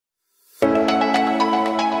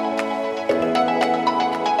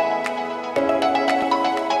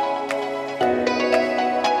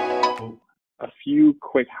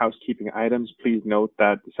quick housekeeping items. Please note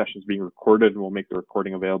that the session is being recorded and we'll make the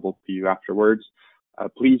recording available to you afterwards.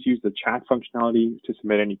 Please use the chat functionality to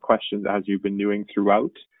submit any questions as you've been doing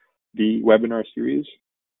throughout the webinar series.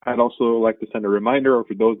 I'd also like to send a reminder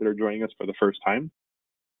for those that are joining us for the first time.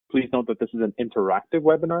 Please note that this is an interactive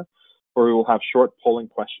webinar where we will have short polling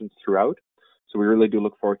questions throughout. So we really do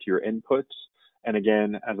look forward to your inputs. And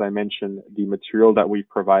again, as I mentioned, the material that we've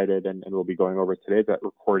provided and we'll be going over today, that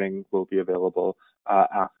recording will be available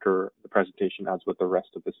after the presentation as with the rest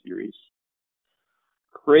of the series.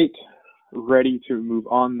 Great. Ready to move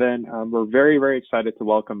on then. We're very, very excited to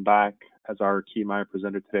welcome back as our key Maya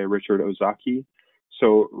presenter today, Richard Ozaki.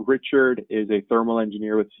 So Richard is a thermal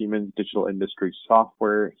engineer with Siemens Digital Industries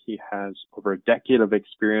Software. He has over a decade of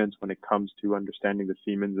experience when it comes to understanding the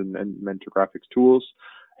Siemens and Mentor graphics tools.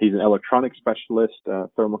 He's an electronics specialist,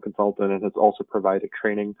 thermal consultant, and has also provided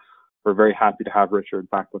training. We're very happy to have Richard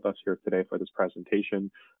back with us here today for this presentation.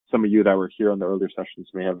 Some of you that were here on the earlier sessions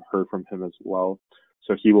may have heard from him as well.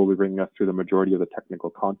 So he will be bringing us through the majority of the technical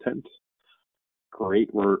content.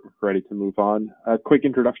 Great, we're ready to move on. A quick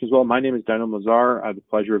introduction as well. My name is Daniel Mazar. I have the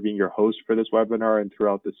pleasure of being your host for this webinar and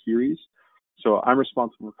throughout the series. So I'm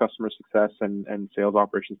responsible for customer success and sales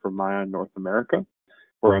operations for Maya in North America,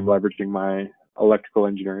 where I'm leveraging my electrical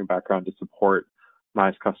engineering background to support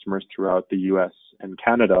Maya's customers throughout the US and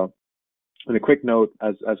Canada. And a quick note,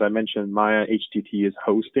 as I mentioned, Maya HTT is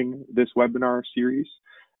hosting this webinar series,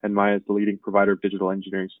 and Maya is the leading provider of digital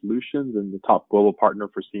engineering solutions and the top global partner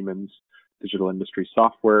for Siemens Digital Industries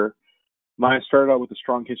Software. Maya started out with a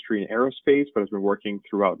strong history in aerospace, but has been working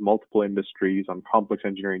throughout multiple industries on complex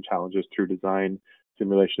engineering challenges through design,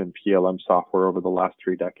 simulation, and PLM software over the last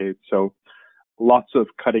 3 decades. So lots of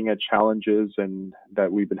cutting edge challenges and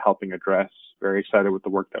that we've been helping address. Very excited with the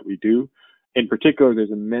work that we do. In particular, there's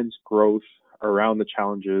immense growth around the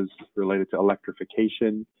challenges related to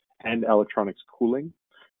electrification and electronics cooling.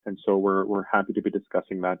 And so we're happy to be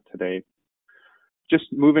discussing that today. Just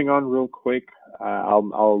moving on real quick, I'll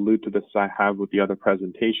allude to this as I have with the other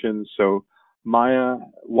presentations. So Maya,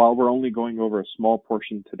 while we're only going over a small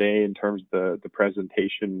portion today in terms of the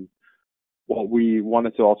presentation, what we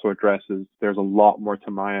wanted to also address is there's a lot more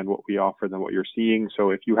to Maya and what we offer than what you're seeing. So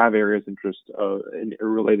if you have areas of interest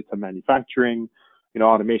related to manufacturing,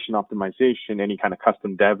 automation, optimization, any kind of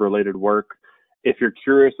custom dev related work, if you're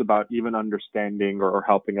curious about even understanding or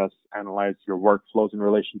helping us analyze your workflows in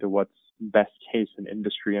relation to what's best case in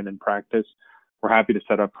industry and in practice, we're happy to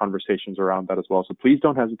set up conversations around that as well. So please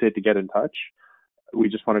don't hesitate to get in touch. We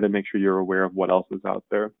just wanted to make sure you're aware of what else is out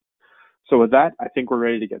there. So with that, I think we're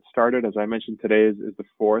ready to get started. As I mentioned, today is the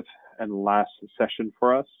 4th and last session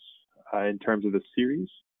for us in terms of the series.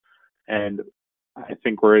 And I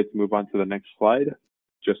think we're ready to move on to the next slide,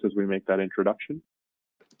 just as we make that introduction.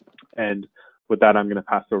 And with that, I'm going to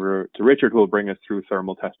pass over to Richard, who will bring us through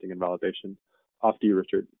thermal testing and validation. Off to you,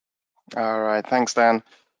 Richard. All right, thanks, Dan.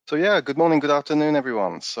 So yeah, good morning, good afternoon,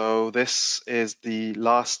 everyone. So this is the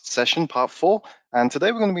last session, part 4, and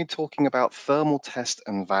today we're going to be talking about thermal test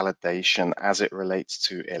and validation as it relates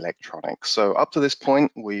to electronics. So up to this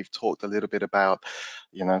point, we've talked a little bit about,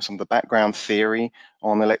 some of the background theory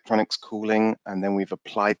on electronics cooling, and then we've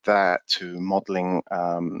applied that to modeling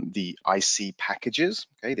the IC packages,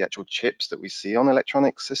 okay, the actual chips that we see on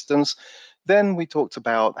electronic systems. Then we talked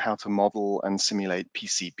about how to model and simulate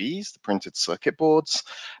PCBs, the printed circuit boards,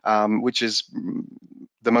 which is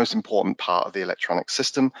the most important part of the electronic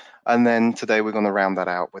system. And then today we're going to round that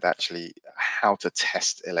out with actually how to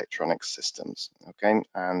test electronic systems, okay?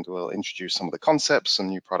 And we'll introduce some of the concepts, some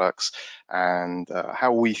new products, and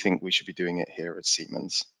how we think we should be doing it here at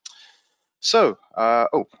Siemens. So, I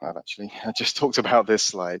just talked about this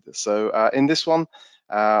slide. So in this one,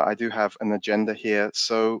 I do have an agenda here.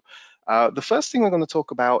 So the first thing we're going to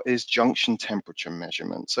talk about is junction temperature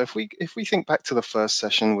measurement. So if we think back to the first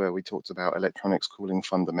session where we talked about electronics cooling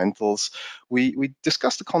fundamentals, we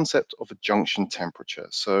discussed the concept of a junction temperature.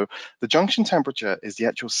 So the junction temperature is the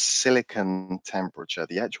actual silicon temperature,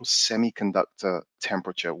 the actual semiconductor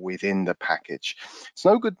temperature within the package. It's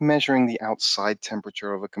no good measuring the outside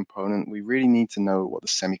temperature of a component. We really need to know what the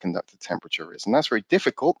semiconductor temperature is. And that's very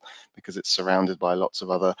difficult because it's surrounded by lots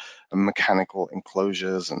of other mechanical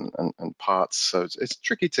enclosures and parts. So it's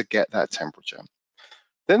tricky to get that temperature.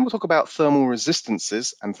 Then we'll talk about thermal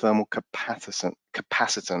resistances and thermal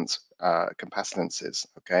capacitances,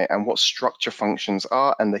 okay, and what structure functions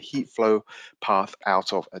are and the heat flow path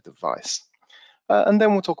out of a device. And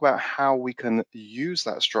then we'll talk about how we can use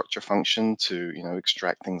that structure function to,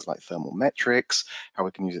 extract things like thermal metrics, how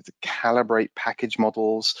we can use it to calibrate package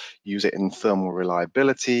models, use it in thermal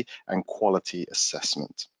reliability and quality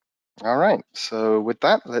assessment. All right, so with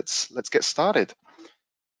that, let's get started.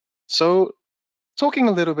 So talking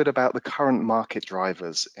a little bit about the current market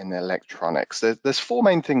drivers in electronics, there's four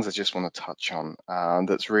main things I just want to touch on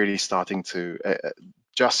that's really starting to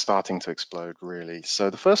explode, really. So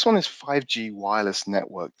the first one is 5G wireless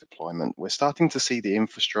network deployment. We're starting to see the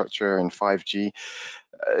infrastructure in 5G.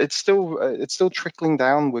 It's still trickling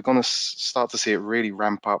down. We're going to start to see it really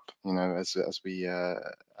ramp up,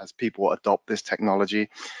 as people adopt this technology.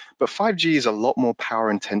 But 5G is a lot more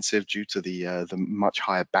power intensive due to the much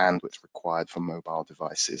higher bandwidth required for mobile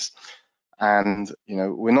devices. And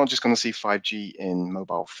we're not just going to see 5G in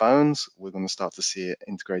mobile phones. We're going to start to see it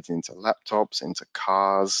integrated into laptops, into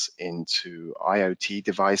cars, into IoT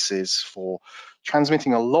devices for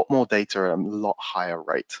transmitting a lot more data at a lot higher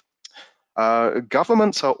rate.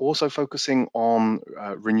 Governments are also focusing on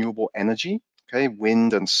renewable energy, okay,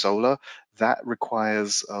 wind and solar. That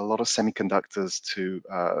requires a lot of semiconductors to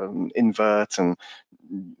invert and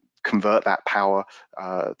convert that power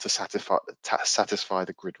to satisfy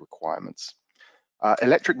the grid requirements.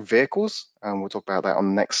 Electric vehicles, and we'll talk about that on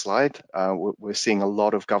the next slide. We're seeing a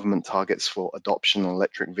lot of government targets for adoption of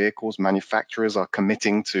electric vehicles. Manufacturers are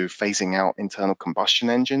committing to phasing out internal combustion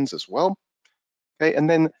engines as well. Okay, and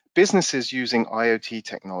then businesses using IoT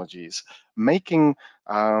technologies, making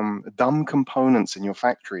dumb components in your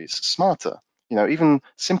factories smarter. Even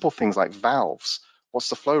simple things like valves. What's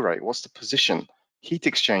the flow rate? What's the position? Heat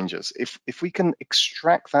exchangers. If we can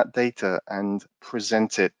extract that data and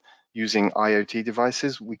present it using IoT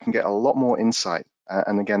devices, we can get a lot more insight.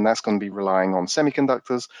 And again, that's going to be relying on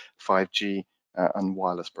semiconductors, 5G, and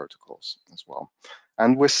wireless protocols as well.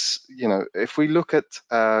 And if we look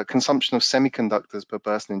at consumption of semiconductors per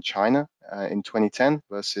person in China in 2010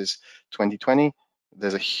 versus 2020,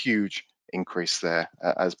 there's a huge increase there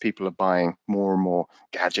as people are buying more and more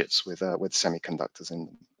gadgets with semiconductors in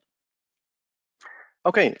them.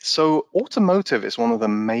 Okay, so automotive is one of the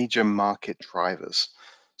major market drivers.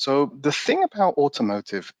 So the thing about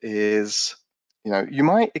automotive is, you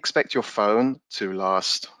might expect your phone to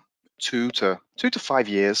last 2 to 5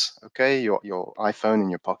 years. Okay, your iPhone in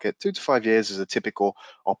your pocket, 2 to 5 years is a typical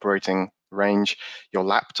operating range. Your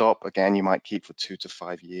laptop, again, you might keep for 2 to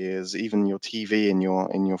 5 years. Even your TV in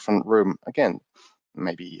your front room, again,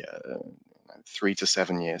 maybe 3 to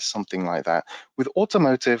 7 years, something like that. With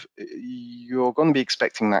automotive, you're going to be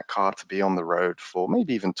expecting that car to be on the road for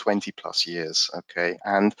maybe even 20 plus years, okay?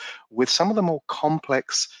 And with some of the more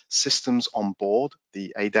complex systems on board,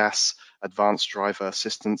 the ADAS, advanced driver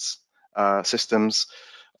assistance systems,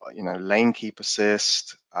 lane keep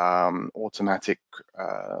assist, automatic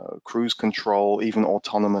cruise control, even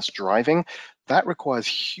autonomous driving, that requires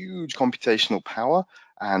huge computational power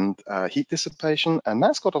and heat dissipation, and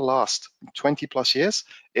that's got to last 20 plus years.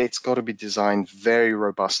 It's got to be designed very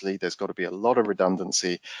robustly. There's got to be a lot of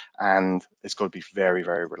redundancy, and it's got to be very,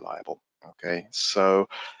 very reliable. Okay, so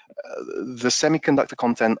the semiconductor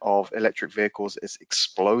content of electric vehicles is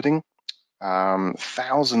exploding.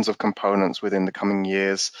 Thousands of components within the coming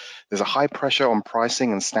years. There's a high pressure on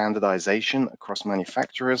pricing and standardization across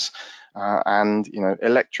manufacturers, and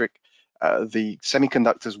the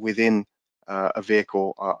semiconductors within a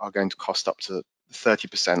vehicle are going to cost up to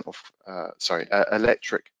 30% of,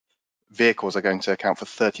 electric vehicles are going to account for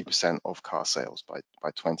 30% of car sales by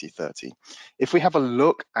 2030. If we have a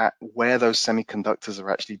look at where those semiconductors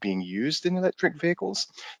are actually being used in electric vehicles,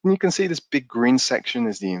 then you can see this big green section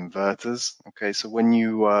is the inverters. Okay, so when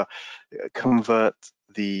you convert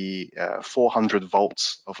the 400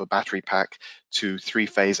 volts of a battery pack to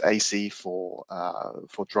 3-phase AC for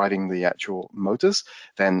driving the actual motors,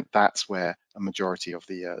 then that's where a majority of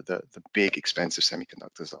the big expensive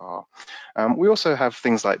semiconductors are. We also have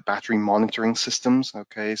things like battery monitoring systems.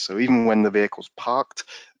 Okay, so even when the vehicle's parked,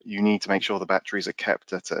 you need to make sure the batteries are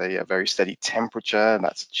kept at a very steady temperature, and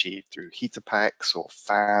that's achieved through heater packs or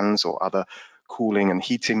fans or other cooling and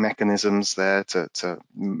heating mechanisms there to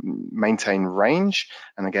maintain range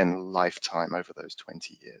and again lifetime over those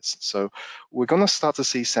 20 years. So we're going to start to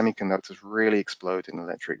see semiconductors really explode in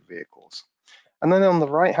electric vehicles. And then on the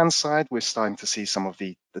right hand side, we're starting to see some of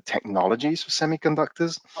the technologies for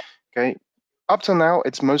semiconductors. Okay, up to now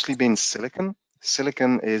it's mostly been silicon.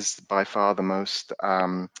 Silicon is by far the most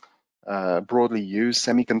broadly used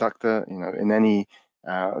semiconductor. In any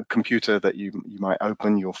computer that you might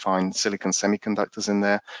open, you'll find silicon semiconductors in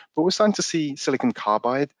there. But we're starting to see silicon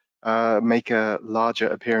carbide make a larger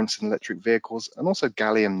appearance in electric vehicles, and also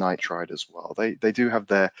gallium nitride as well. They do have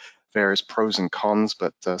their various pros and cons,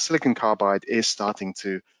 but silicon carbide is starting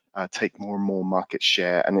to take more and more market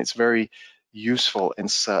share, and it's very useful in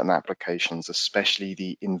certain applications, especially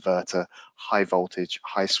the inverter, high voltage,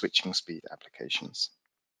 high switching speed applications.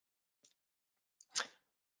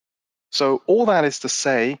 So all that is to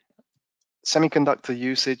say, semiconductor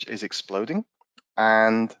usage is exploding,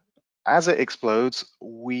 and as it explodes,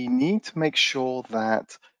 we need to make sure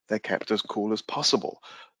that they're kept as cool as possible.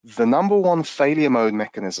 The number one failure mode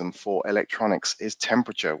mechanism for electronics is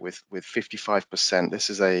temperature, with 55%.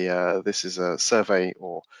 This is a survey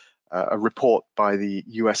or a report by the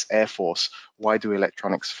US Air Force. Why do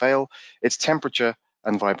electronics fail? It's temperature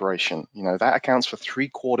and vibration. You know, that accounts for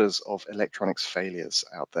 3/4 of electronics failures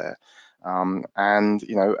out there. And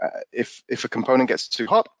you know, if a component gets too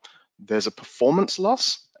hot, there's a performance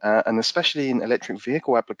loss, and especially in electric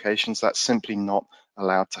vehicle applications, that's simply not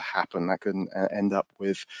allowed to happen. That can end up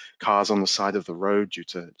with cars on the side of the road due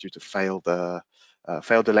to failed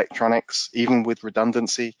electronics. Even with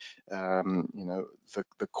redundancy, you know,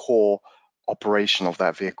 the core operation of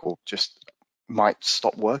that vehicle just might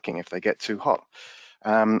stop working if they get too hot.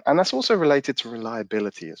 And that's also related to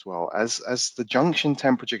reliability as well. As the junction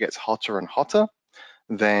temperature gets hotter and hotter,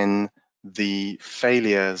 then the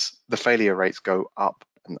failure rates go up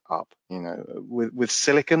and up. You know, with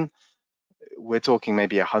silicon, we're talking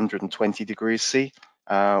maybe 120 degrees C.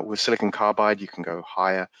 With silicon carbide, you can go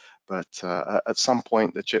higher, but at some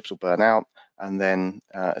point the chips will burn out, and then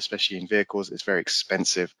especially in vehicles, it's very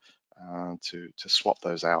expensive to swap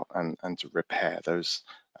those out and to repair those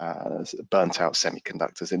burnt out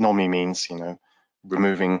semiconductors. It normally means, you know,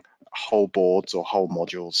 removing whole boards or whole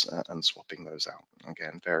modules and swapping those out.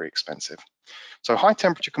 Again, very expensive. So high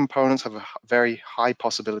temperature components have a very high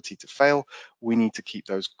possibility to fail. We need to keep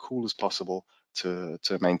those cool as possible to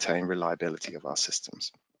maintain reliability of our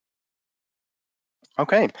systems.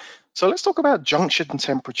 Okay, so let's talk about junction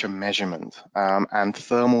temperature measurement and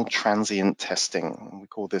thermal transient testing. We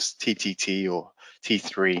call this TTT or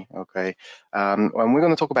T3, okay? And we're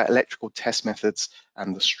going to talk about electrical test methods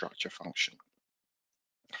and the structure function.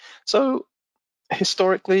 So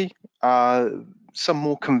historically, some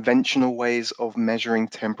more conventional ways of measuring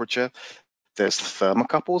temperature. There's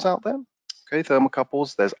thermocouples out there, okay?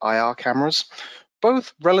 Thermocouples, there's IR cameras,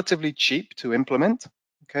 both relatively cheap to implement,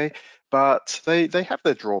 okay? But they have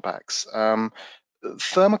their drawbacks.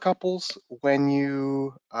 Thermocouples, when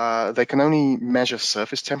you they can only measure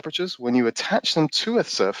surface temperatures. When you attach them to a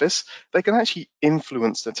surface, they can actually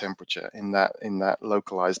influence the temperature in that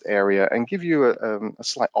localized area and give you a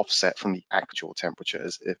slight offset from the actual temperature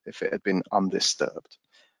as if it had been undisturbed.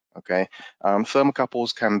 Okay,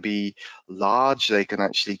 thermocouples can be large. They can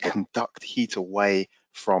actually conduct heat away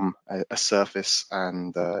from a surface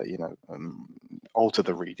and you know, alter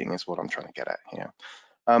the reading is what I'm trying to get at here.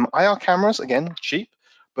 IR cameras, again, cheap,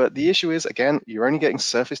 but the issue is, again, you're only getting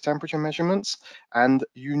surface temperature measurements, and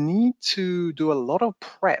you need to do a lot of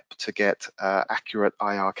prep to get accurate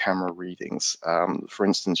IR camera readings. For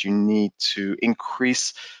instance, you need to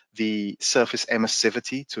increase the surface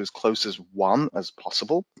emissivity to as close as 1 as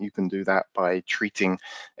possible. You can do that by treating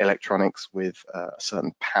electronics with a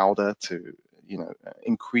certain powder to, you know,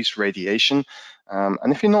 increase radiation.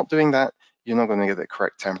 And if you're not doing that, you're not going to get the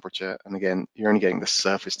correct temperature, and again, you're only getting the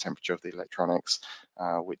surface temperature of the electronics,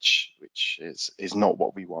 which is not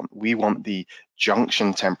what we want. We want the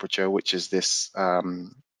junction temperature, which is this. Let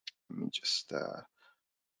me just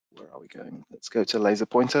where are we going? Let's go to laser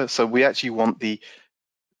pointer. So we actually want the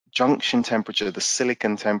junction temperature, the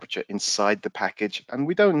silicon temperature inside the package, and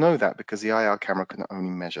we don't know that because the IR camera can only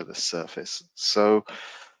measure the surface. So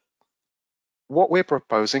what we're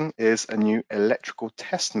proposing is a new electrical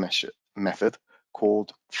test method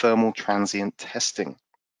called thermal transient testing.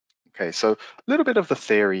 Okay, so a little bit of the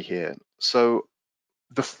theory here. So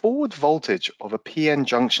the forward voltage of a PN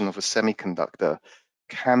junction of a semiconductor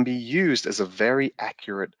can be used as a very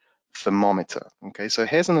accurate thermometer. Okay, so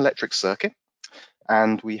here's an electric circuit,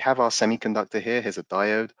 and we have our semiconductor here. Here's a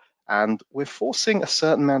diode, and we're forcing a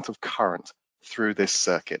certain amount of current through this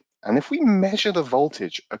circuit. And if we measure the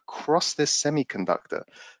voltage across this semiconductor,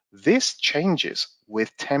 this changes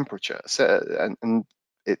with temperature. So, and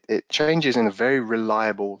it changes in a very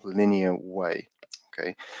reliable linear way.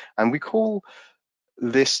 Okay, and we call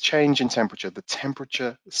this change in temperature the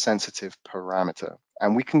temperature sensitive parameter,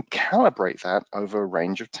 and we can calibrate that over a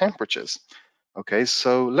range of temperatures. Okay,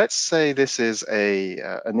 so let's say this is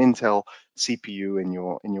an Intel CPU in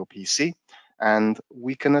your PC, and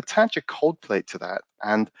we can attach a cold plate to that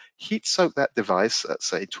and heat soak that device at,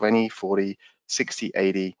 say, 20, 40, 60,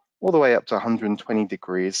 80, all the way up to 120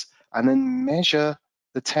 degrees, and then measure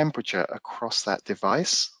the temperature across that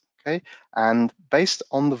device. Okay, and based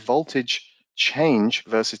on the voltage change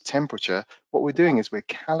versus temperature, what we're doing is we're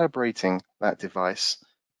calibrating that device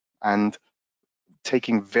and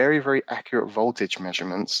taking very, very accurate voltage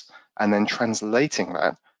measurements and then translating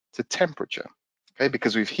that to temperature. Okay,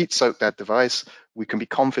 because we've heat soaked that device, we can be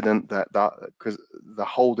confident that because the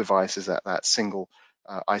whole device is at that single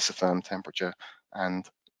isotherm temperature, and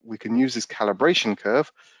we can use this calibration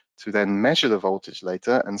curve to then measure the voltage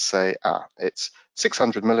later and say, it's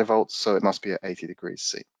 600 millivolts, so it must be at 80 degrees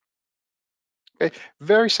C. Okay,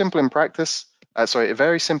 very simple in practice.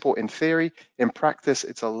 Very simple in theory. In practice,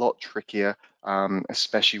 it's a lot trickier,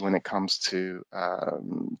 especially when it comes to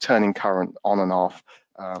turning current on and off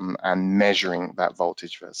and measuring that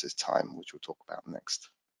voltage versus time, which we'll talk about next.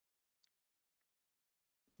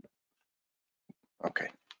 Okay,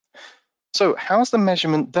 so how's the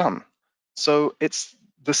measurement done? So it's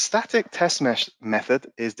the static test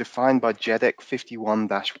method is defined by JEDEC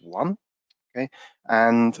 51-1. Okay,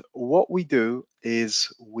 and what we do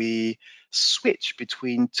is we switch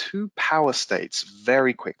between two power states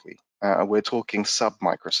very quickly. We're talking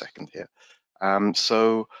sub-microsecond here.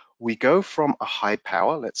 So we go from a high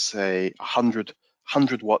power, let's say 100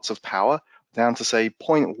 watts of power, down to say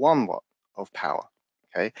 0.1 watt of power.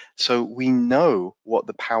 Okay, so we know what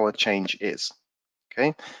the power change is.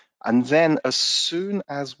 Okay, and then as soon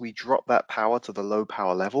as we drop that power to the low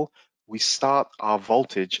power level, we start our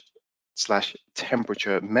voltage /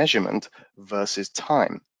 temperature measurement versus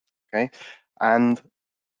time. Okay, and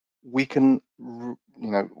we can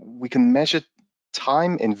measure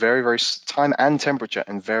time in time and temperature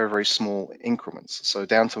in very, very small increments, so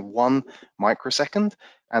down to 1 microsecond,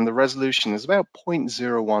 and the resolution is about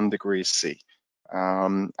 0.01 degrees C,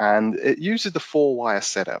 and it uses the 4-wire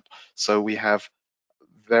setup. So we have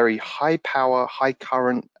very high power, high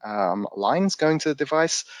current lines going to the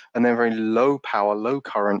device, and then very low power, low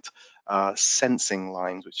current sensing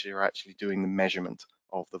lines, which are actually doing the measurement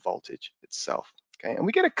of the voltage itself. Okay, and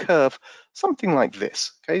we get a curve something like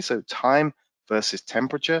this. Okay, so time versus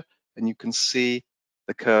temperature, and you can see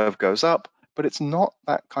the curve goes up, but it's not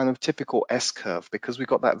that kind of typical S curve because we've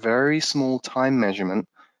got that very small time measurement.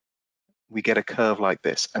 We get a curve like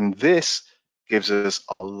this, and this gives us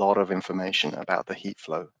a lot of information about the heat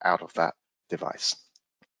flow out of that device.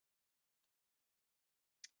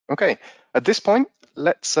 Okay, at this point,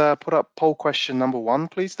 let's put up poll question number 1,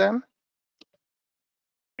 please, Dan.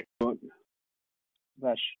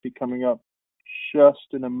 That should be coming up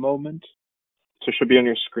just in a moment. So it should be on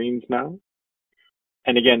your screens now.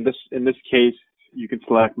 And again, in this case, you can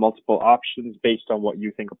select multiple options based on what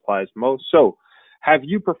you think applies most. So have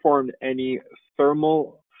you performed any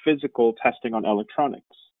thermal physical testing on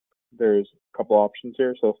electronics? There's a couple options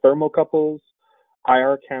here. So thermocouples,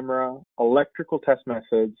 IR camera, electrical test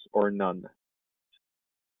methods, or none.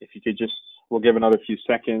 If you could just, we'll give another few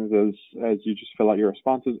seconds as you just fill out your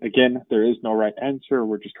responses. Again, there is no right answer.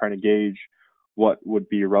 We're just trying to gauge what would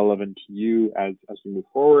be relevant to you as we move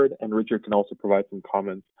forward. And Richard can also provide some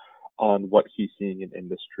comments on what he's seeing in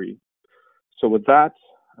industry. So with that,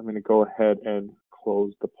 I'm going to go ahead and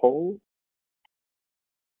close the poll.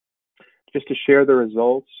 Just to share the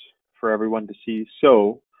results for everyone to see.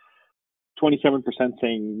 So 27%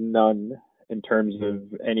 saying none in terms of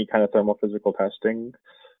any kind of thermal physical testing.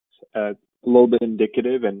 A little bit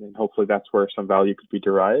indicative, and hopefully that's where some value could be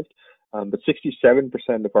derived. But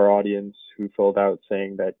 67% of our audience who filled out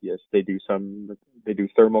saying that yes, they do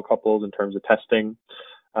thermocouples in terms of testing,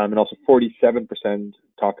 and also 47%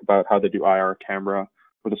 talk about how they do IR camera,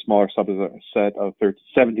 with a smaller subset of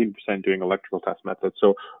 17% doing electrical test methods.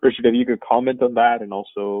 So Richard, if you could comment on that and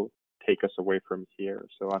also take us away from here.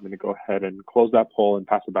 So I'm going to go ahead and close that poll and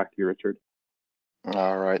pass it back to you, Richard.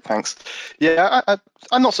 All right, thanks. Yeah,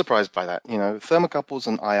 I'm not surprised by that. You know, thermocouples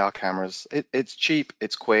and IR cameras, it's cheap,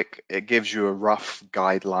 it's quick, it gives you a rough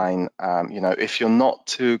guideline. You know, if you're not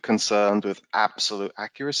too concerned with absolute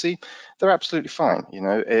accuracy, they're absolutely fine. You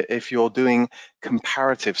know, if you're doing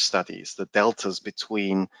comparative studies, the deltas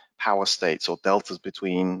between power states or deltas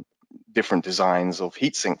between different designs of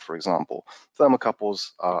heatsink, for example,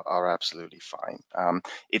 thermocouples are absolutely fine.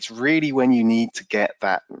 It's really when you need to get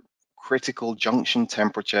that critical junction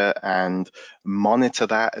temperature and monitor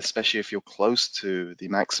that, especially if you're close to the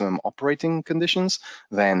maximum operating conditions,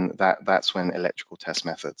 then that's when electrical test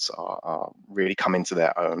methods are really come into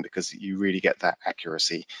their own, because you really get that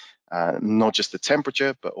accuracy, not just the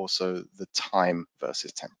temperature, but also the time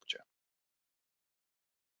versus temperature.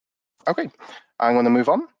 Okay, I'm going to move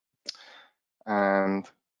on. And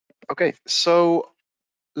okay, so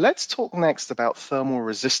let's talk next about thermal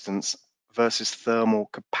resistance versus thermal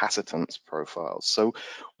capacitance profiles. So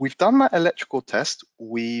we've done that electrical test.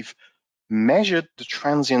 We've measured the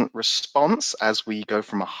transient response as we go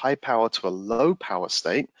from a high power to a low power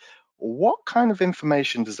state, what kind of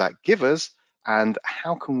information does that give us, and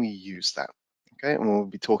how can we use that? Okay, and we'll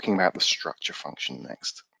be talking about the structure function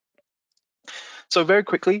next. So very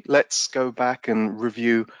quickly, let's go back and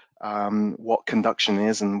review what conduction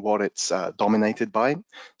is and what it's dominated by.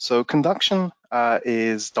 So conduction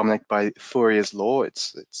is dominated by Fourier's law.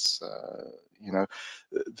 It's you know,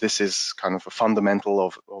 this is kind of a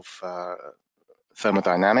fundamental of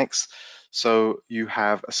thermodynamics. So you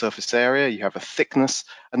have a surface area, you have a thickness,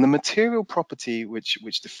 and the material property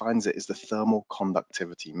which defines it is the thermal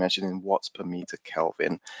conductivity, measured in watts per meter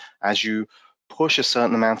Kelvin. As you push a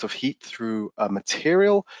certain amount of heat through a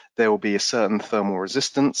material, there will be a certain thermal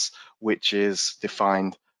resistance, which is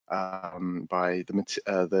defined by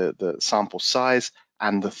the sample size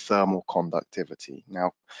and the thermal conductivity.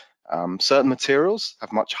 Now, certain materials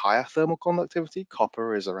have much higher thermal conductivity.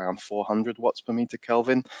 Copper is around 400 watts per meter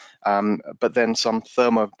Kelvin, but then some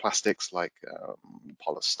thermoplastics like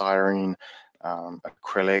polystyrene,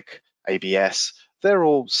 acrylic, ABS, they're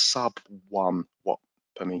all sub 1 watt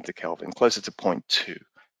per meter Kelvin, closer to 0.2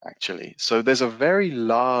 actually. So there's a very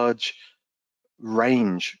large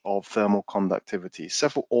range of thermal conductivity,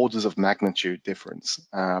 several orders of magnitude difference,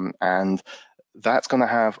 and that's going to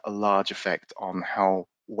have a large effect on how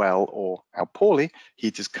well or how poorly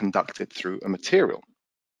heat is conducted through a material.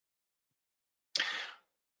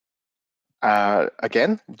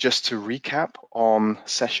 Again, just to recap on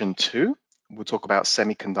session 2, we'll talk about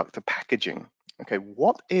semiconductor packaging. Okay,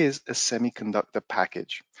 what is a semiconductor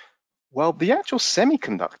package? Well, the actual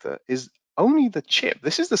semiconductor is only the chip.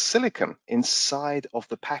 This is the silicon inside of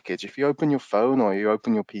the package. If you open your phone or you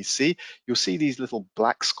open your PC, you'll see these little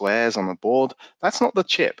black squares on the board. That's not the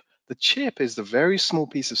chip. The chip is the very small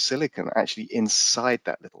piece of silicon actually inside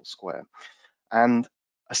that little square. And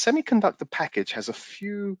a semiconductor package has a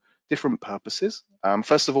few different purposes.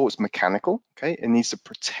 First of all, it's mechanical. Okay, it needs to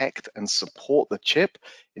protect and support the chip.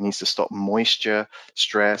 It needs to stop moisture,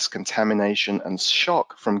 stress, contamination, and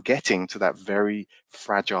shock from getting to that very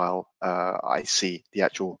fragile IC, the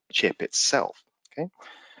actual chip itself. Okay.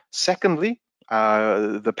 Secondly,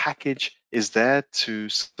 the package is there to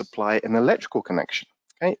supply an electrical connection.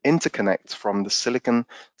 Okay, interconnect from the silicon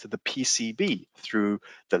to the PCB through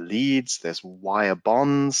the leads. There's wire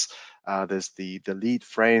bonds. There's the lead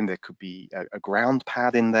frame. There could be a ground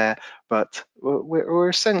pad in there, but we're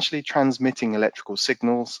essentially transmitting electrical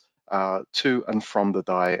signals to and from the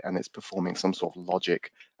die, and it's performing some sort of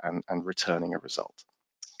logic and returning a result.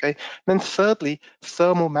 Okay. Then thirdly,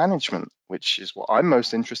 thermal management, which is what I'm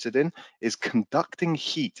most interested in, is conducting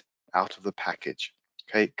heat out of the package.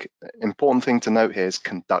 Okay, important thing to note here is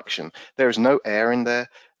conduction. There is no air in there.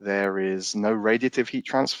 There is no radiative heat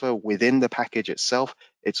transfer within the package itself.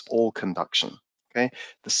 It's all conduction. Okay,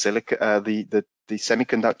 the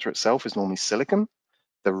semiconductor itself is normally silicon.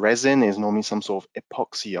 The resin is normally some sort of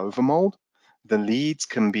epoxy overmold. The leads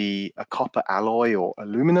can be a copper alloy or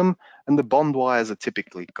aluminum, and the bond wires are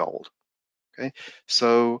typically gold. Okay,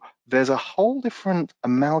 so there's a whole different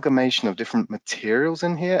amalgamation of different materials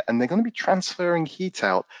in here, and they're going to be transferring heat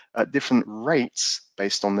out at different rates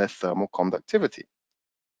based on their thermal conductivity.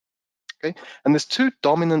 Okay, and there's two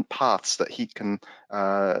dominant paths that heat can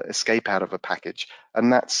escape out of a package,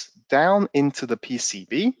 and that's down into the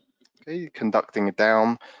PCB, okay, conducting it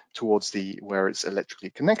down towards where it's electrically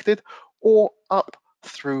connected, or up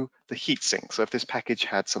through the heatsink. So if this package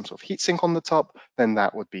had some sort of heatsink on the top, then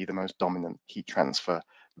that would be the most dominant heat transfer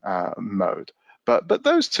mode. But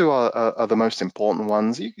those two are the most important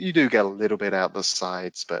ones. You do get a little bit out the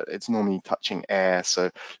sides, but it's normally touching air, so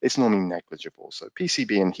it's normally negligible. So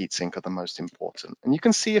PCB and heatsink are the most important. And you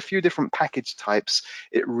can see a few different package types.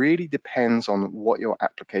 It really depends on what your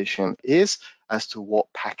application is as to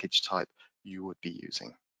what package type you would be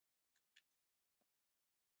using.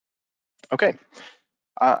 Okay.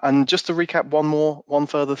 And just to recap one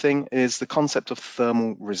further thing is the concept of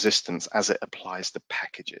thermal resistance as it applies to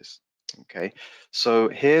packages. Okay, so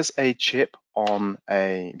here's a chip on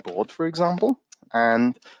a board, for example,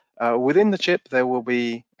 and within the chip there will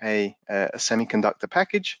be a semiconductor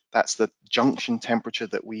package. That's the junction temperature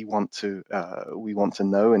that we want to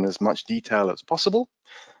know in as much detail as possible.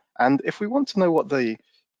 And if we want to know what the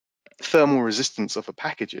thermal resistance of a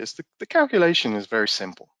package is, the calculation is very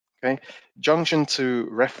simple. Okay, junction to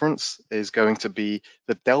reference is going to be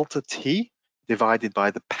the delta T divided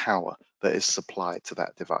by the power that is supplied to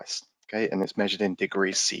that device. Okay, and it's measured in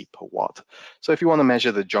degrees C per watt. So if you want to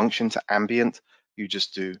measure the junction to ambient, you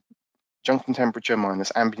just do junction temperature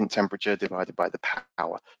minus ambient temperature divided by the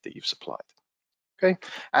power that you've supplied. Okay,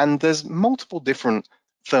 and there's multiple different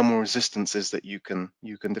thermal resistances that you can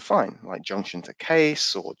define, like junction to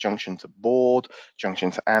case or junction to board,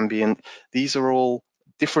 junction to ambient. These are all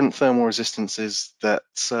different thermal resistances that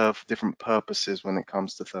serve different purposes when it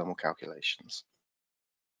comes to thermal calculations.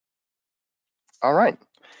 All right.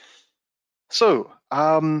 So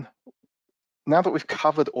now that we've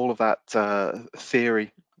covered all of that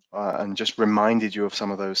theory and just reminded you of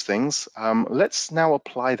some of those things, let's now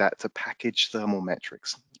apply that to package thermal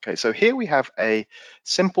metrics. Okay, so here we have a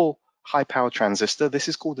simple high power transistor. This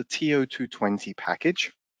is called a TO220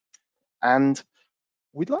 package. And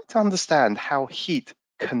we'd like to understand how heat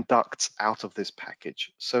conducts out of this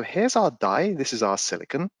package. So here's our die. This is our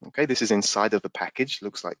silicon. Okay, this is inside of the package,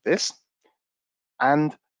 looks like this.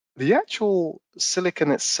 And the actual silicon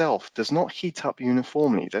itself does not heat up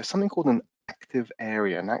uniformly. There's something called an active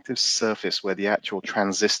area, an active surface where the actual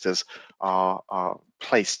transistors are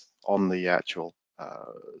placed on the actual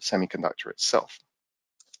semiconductor itself.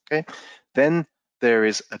 Okay, then there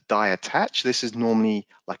is a die attach. This is normally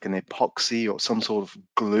like an epoxy or some sort of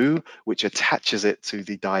glue which attaches it to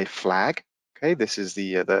the die flag. Okay, this is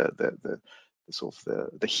the sort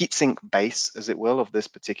of the heatsink base, as it will, of this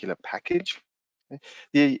particular package.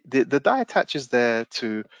 Okay. The die attaches there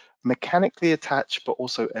to mechanically attach, but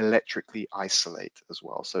also electrically isolate as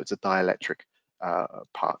well. So it's a dielectric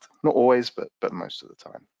part, not always, but most of the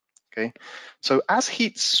time. Okay, so as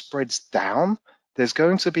heat spreads down, there's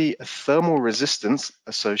going to be a thermal resistance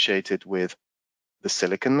associated with the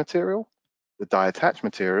silicon material, the die attach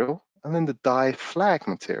material, and then the die flag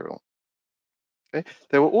material. Okay,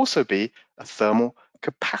 there will also be a thermal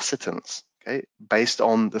capacitance. Okay, based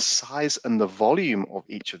on the size and the volume of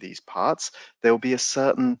each of these parts, there will be a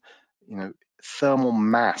certain, thermal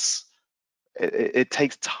mass. It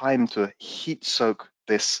takes time to heat soak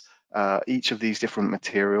this each of these different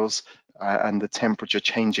materials, and the temperature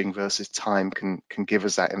changing versus time can give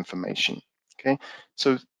us that information. Okay,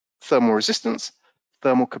 so thermal resistance,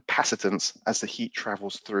 thermal capacitance as the heat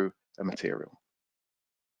travels through a material.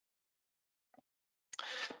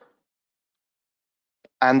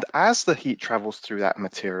 And as the heat travels through that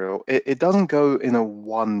material, it doesn't go in a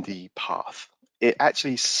 1D path. It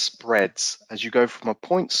actually spreads. As you go from a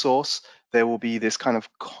point source, there will be this kind of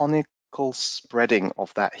conical spreading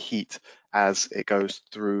of that heat as it goes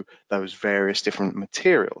through those various different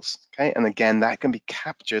materials. Okay, and again, that can be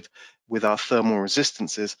captured with our thermal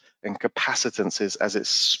resistances and capacitances as it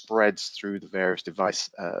spreads through the various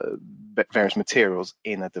various materials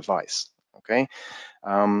in a device. Okay,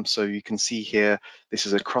 so you can see here, this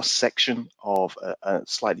is a cross section of a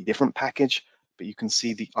slightly different package, but you can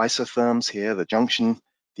see the isotherms here, the junction,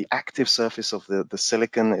 the active surface of the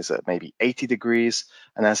silicon is at maybe 80 degrees.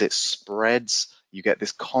 And as it spreads, you get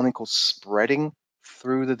this conical spreading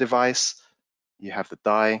through the device. You have the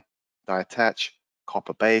die attach,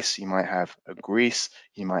 copper base, you might have a grease,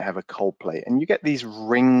 you might have a cold plate, and you get these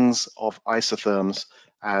rings of isotherms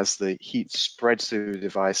as the heat spreads through the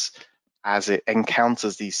device, as it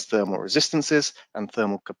encounters these thermal resistances and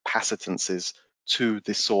thermal capacitances to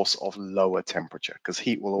the source of lower temperature, because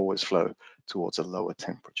heat will always flow towards a lower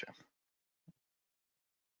temperature.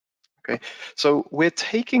 Okay, so we're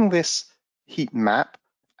taking this heat map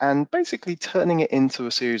and basically turning it into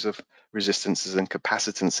a series of resistances and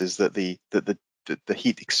capacitances that the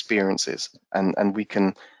heat experiences, and we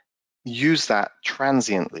can use that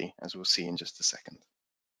transiently, as we'll see in just a second.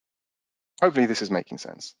 Hopefully this is making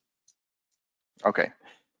sense. Okay,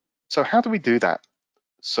 so how do we do that?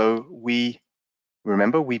 So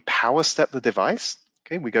remember, we power step the device.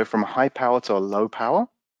 Okay, we go from a high power to a low power.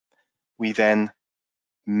 We then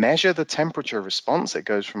measure the temperature response. It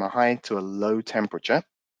goes from a high to a low temperature.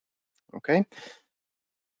 Okay,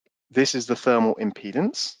 this is the thermal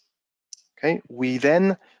impedance. Okay, we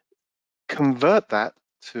then convert that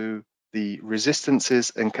to the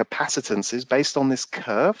resistances and capacitances based on this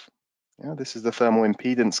curve. This is the thermal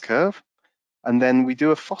impedance curve. And then we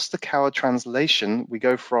do a Foster-Cauer translation. We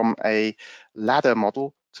go from a ladder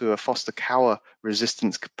model to a Foster-Cauer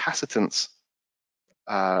resistance capacitance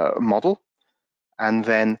model. And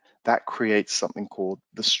then that creates something called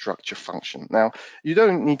the structure function. Now, you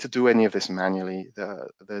don't need to do any of this manually.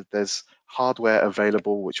 There's hardware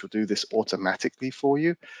available which will do this automatically for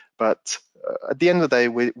you. But at the end of the day,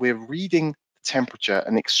 we're reading temperature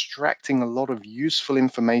and extracting a lot of useful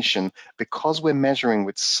information because we're measuring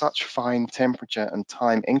with such fine temperature and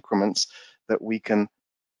time increments that we can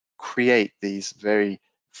create these very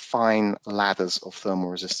fine ladders of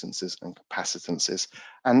thermal resistances and capacitances,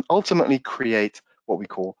 and ultimately create what we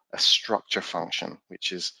call a structure function,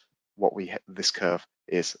 which is what this curve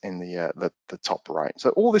is in the top right.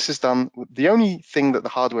 So all this is done. The only thing that the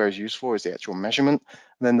hardware is used for is the actual measurement,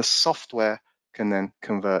 and then the software can then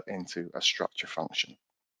convert into a structure function.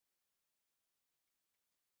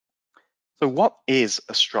 So what is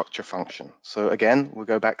a structure function? So again, we'll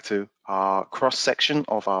go back to our cross section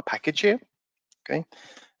of our package here. Okay.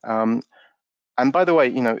 And by the way,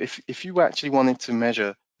 you know, if you actually wanted to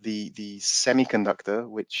measure the semiconductor,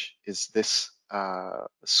 which is this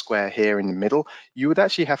square here in the middle, you would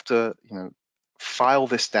actually have to, you know, file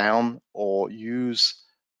this down or use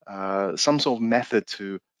some sort of method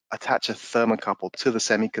to attach a thermocouple to the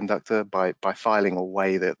semiconductor by filing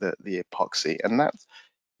away the epoxy, and that,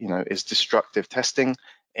 you know, is destructive testing.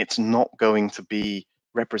 It's not going to be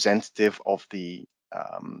representative of the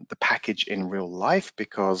package in real life,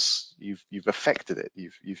 because you've affected it.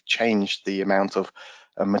 You've changed the amount of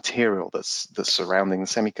material that's surrounding the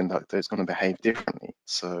semiconductor. It's going to behave differently.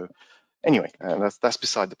 So anyway, that's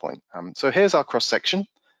beside the point. So here's our cross section.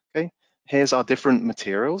 Okay, here's our different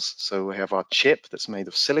materials. So we have our chip that's made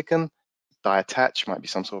of silicon. Die attach might be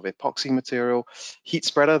some sort of epoxy material. Heat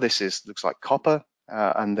spreader, this looks like copper.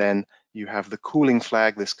 And then you have the cooling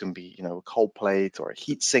flag. This can be, you know, a cold plate or a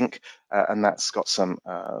heat sink, and that's got some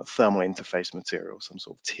thermal interface material, some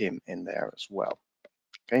sort of tin in there as well.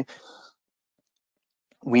 Okay.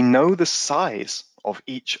 We know the size of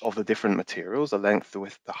each of the different materials, the length, the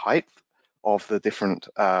width, the height of the different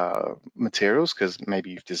materials, because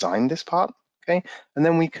maybe you've designed this part. Okay, and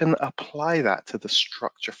then we can apply that to the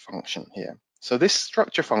structure function here. So this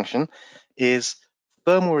structure function is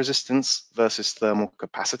thermal resistance versus thermal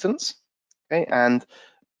capacitance. Okay, and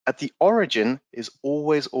at the origin is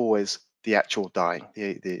always the actual die,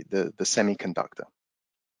 the semiconductor.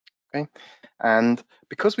 Okay, and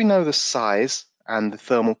because we know the size and the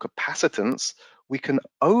thermal capacitance, we can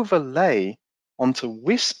overlay onto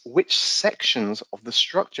which sections of the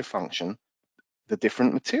structure function the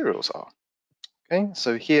different materials are. Okay,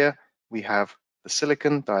 so here we have the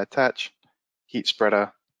silicon, die attach, heat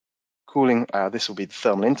spreader, cooling. This will be the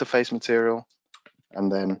thermal interface material,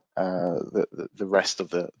 and then the rest of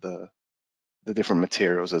the different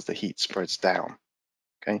materials as the heat spreads down.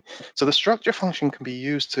 Okay, so the structure function can be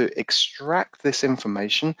used to extract this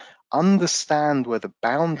information, understand where the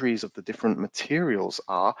boundaries of the different materials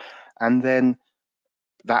are, and then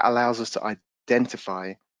that allows us to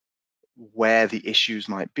identify where the issues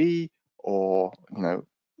might be, or, you know,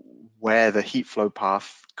 where the heat flow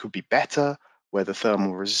path could be better, where the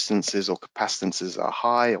thermal resistances or capacitances are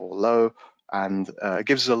high or low, and it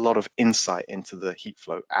gives us a lot of insight into the heat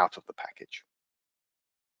flow out of the package.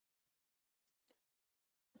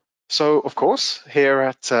 So, of course, here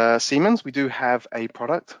at Siemens, we do have a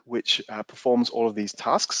product which performs all of these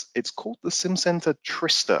tasks. It's called the Simcenter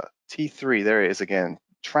Trista T3. There it is again,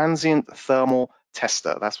 Transient Thermal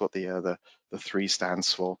Tester. That's what the 3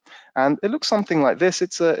 stands for. And it looks something like this.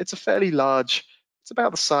 It's a fairly large. It's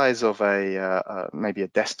about the size of maybe a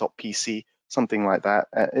desktop PC, something like that.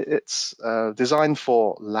 It's designed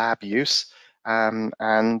for lab use.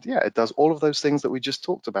 And yeah, it does all of those things that we just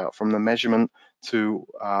talked about, from the measurement to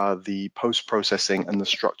the post-processing and the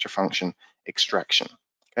structure function extraction.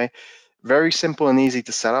 Okay, very simple and easy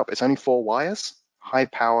to set up. It's only 4 wires, high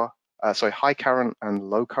current and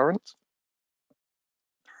low current,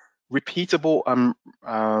 repeatable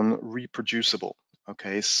and reproducible.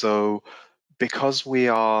 Okay, so because we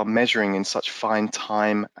are measuring in such fine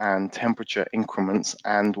time and temperature increments,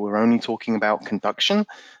 and we're only talking about conduction,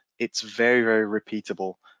 it's very, very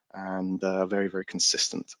repeatable and very, very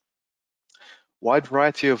consistent. Wide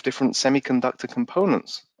variety of different semiconductor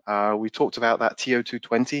components. We talked about that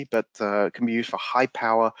TO220, but it can be used for high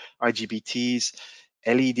power IGBTs,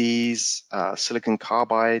 LEDs, silicon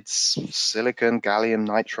carbides, silicon, gallium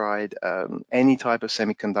nitride, any type of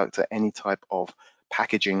semiconductor, any type of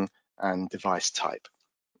packaging and device type.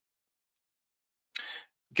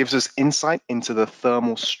 Gives us insight into the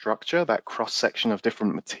thermal structure, that cross section of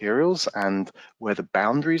different materials, and where the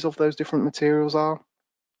boundaries of those different materials are.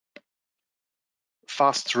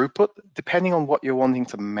 Fast throughput, depending on what you're wanting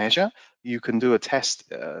to measure, you can do a test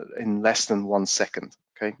in less than 1 second.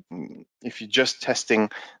 Okay, if you're just testing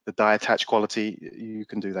the die attach quality, you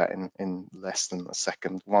can do that in less than a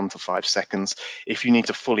second, 1 to 5 seconds. If you need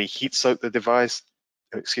to fully heat soak the device,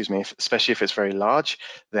 excuse me, especially if it's very large,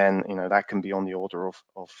 then, you know, that can be on the order of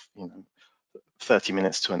you know, 30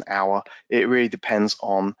 minutes to an hour. It really depends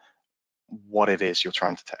on what it is you're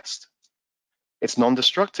trying to test. It's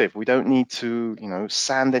non-destructive. We don't need to, you know,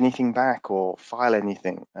 sand anything back or file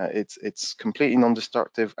anything. It's completely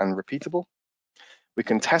non-destructive and repeatable. We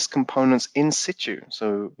can test components in situ.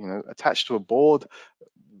 So, you know, attached to a board,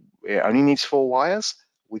 it only needs 4 wires.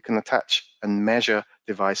 we can attach and measure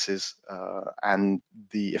devices and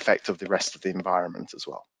the effect of the rest of the environment as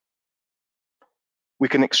well. We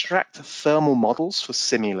can extract thermal models for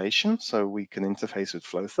simulation, so we can interface with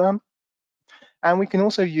Flotherm. And we can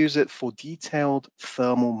also use it for detailed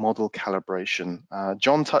thermal model calibration.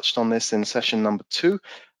 John touched on this in session number 2,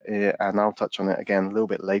 and I'll touch on it again a little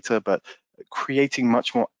bit later, but creating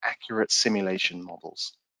much more accurate simulation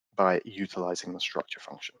models by utilizing the structure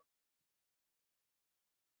function.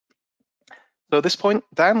 So at this point,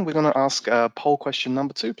 Dan, we're going to ask poll question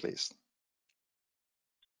number 2, please.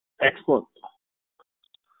 Excellent.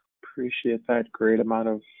 Appreciate that. Great amount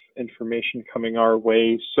of information coming our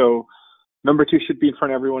way. So number 2 should be in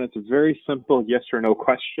front of everyone. It's a very simple yes or no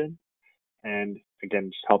question. And again,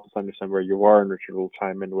 just help us understand where you are, and Richard will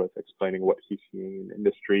chime in with explaining what he's seeing in the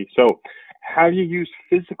industry. So have you used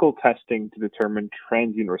physical testing to determine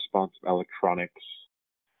transient response of electronics?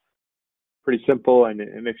 Pretty simple. And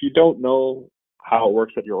if you don't know how it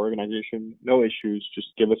works at your organization, no issues. Just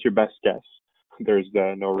give us your best guess. There's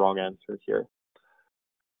no wrong answer here.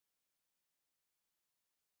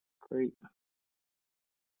 Great.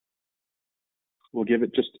 We'll give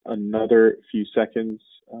it just another few seconds.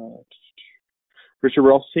 Richard,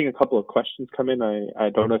 we're also seeing a couple of questions come in. I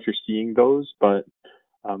don't know if you're seeing those, but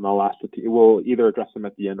I'll ask the team. We'll either address them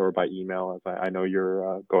at the end or by email, as I know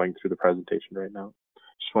you're going through the presentation right now.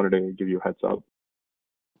 Just wanted to give you a heads up.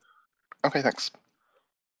 Okay, thanks.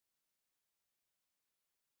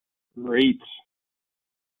 Great.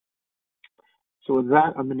 So with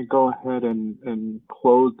that, I'm going to go ahead and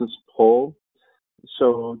close this poll.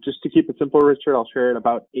 So just to keep it simple, Richard, I'll share it.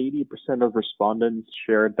 About 80% of respondents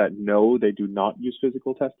shared that no, they do not use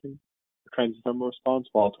physical testing for transient thermal response,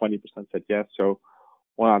 while 20% said yes. So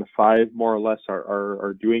 1 out of 5, more or less,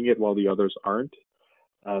 are doing it, while the others aren't.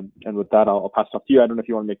 And with that, I'll pass it off to you. I don't know if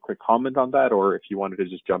you want to make a quick comment on that, or if you wanted to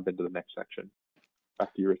just jump into the next section.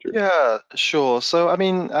 Back to you, Richard. Yeah, sure. So, I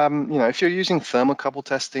mean, if you're using thermocouple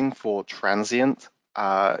testing for transient,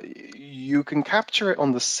 you can capture it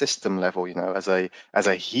on the system level, as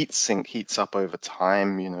a heat sink heats up over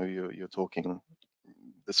time. You're talking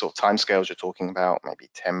the sort of timescales you're talking about, maybe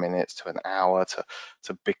 10 minutes to an hour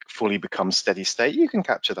to fully become steady state. You can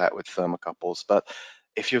capture that with thermocouples. But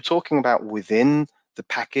if you're talking about within the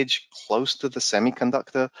package close to the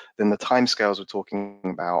semiconductor, then the timescales we're talking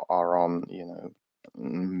about are on,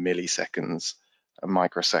 milliseconds,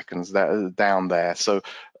 microseconds, that are down there. So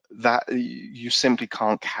that you simply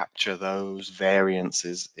can't capture those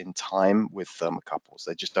variances in time with thermocouples.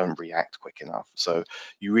 They just don't react quick enough. So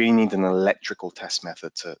you really need an electrical test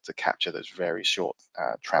method to capture those very short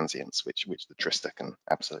transients, which the Trista can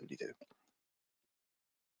absolutely do.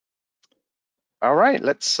 All right,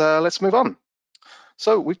 let's move on.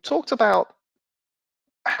 So we've talked about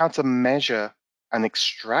how to measure and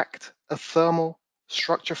extract a thermal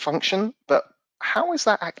structure function, but how is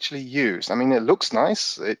that actually used? I mean, it looks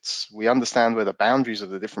nice. We understand where the boundaries of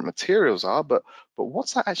the different materials are, but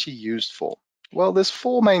what's that actually used for? Well, there's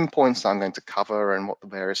 4 main points I'm going to cover and what the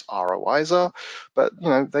various ROIs are, but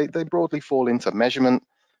they broadly fall into measurement,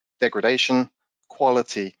 degradation,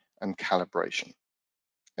 quality, and calibration.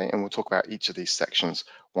 Okay, and we'll talk about each of these sections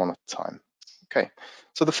one at a time. Okay,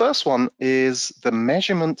 so the first one is the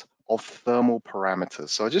measurement of thermal parameters.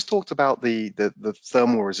 So I just talked about the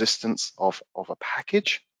thermal resistance of a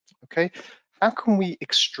package. Okay, how can we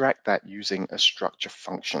extract that using a structure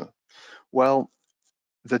function? Well,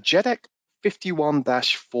 the JEDEC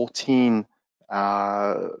 51-14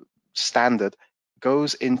 standard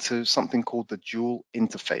goes into something called the dual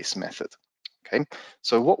interface method. Okay,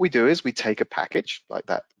 so what we do is we take a package like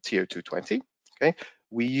that TO220, okay,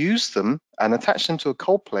 we use them and attach them to a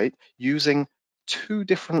cold plate using 2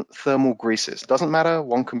 different thermal greases. Doesn't matter,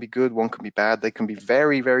 one can be good, one can be bad. They can be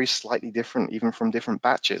very, very slightly different, even from different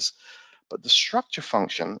batches. But the structure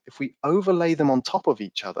function, if we overlay them on top of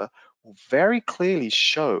each other, will very clearly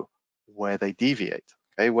show where they deviate.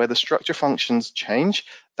 Okay, where the structure functions change,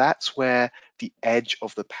 that's where the edge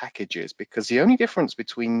of the package is, because the only difference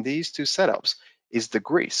between these 2 setups is the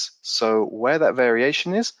grease. So where that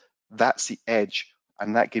variation is, that's the edge,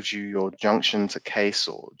 and that gives you your junction to case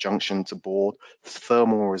or junction to board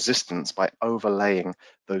thermal resistance by overlaying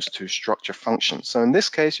those 2 structure functions. So in this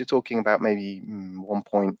case, you're talking about maybe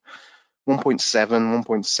 1.7,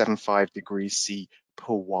 1.75 degrees C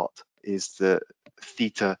per watt is the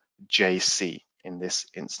theta JC in this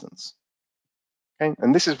instance. Okay,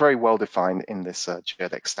 and this is very well defined in this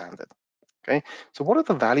JEDEC standard. Okay, so what are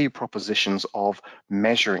the value propositions of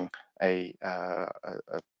measuring a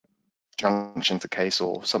junction to case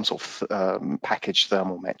or some sort of package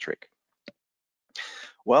thermal metric?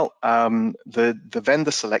 Well, the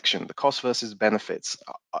vendor selection, the cost versus benefits.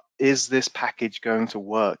 Is this package going to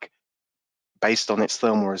work based on its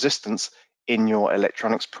thermal resistance in your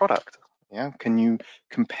electronics product? Yeah, can you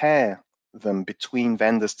compare them between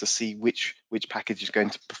vendors to see which package is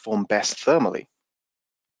going to perform best thermally?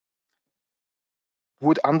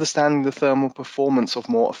 Would understanding the thermal performance of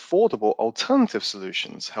more affordable alternative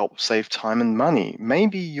solutions help save time and money?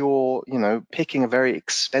 Maybe you're, picking a very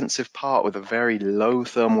expensive part with a very low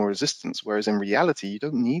thermal resistance, whereas in reality, you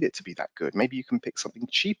don't need it to be that good. Maybe you can pick something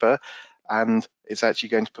cheaper and it's actually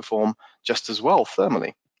going to perform just as well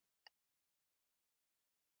thermally.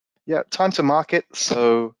 Yeah, time to market.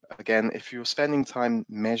 So again, if you're spending time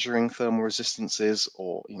measuring thermal resistances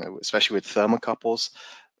or, especially with thermocouples,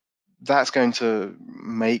 that's going to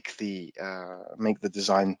make the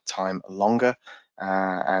design time longer,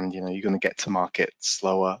 and you're going to get to market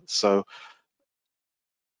slower. So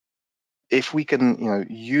if we can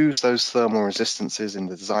use those thermal resistances in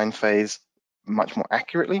the design phase much more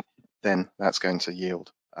accurately, then that's going to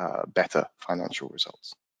yield better financial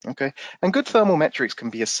results. Okay, and good thermal metrics can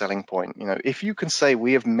be a selling point. If you can say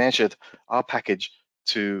we have measured our package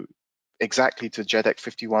to exactly to JEDEC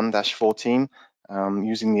 51-14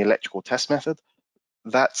 using the electrical test method,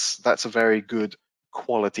 that's a very good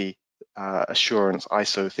quality assurance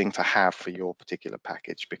ISO thing to have for your particular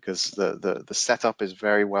package, because the setup is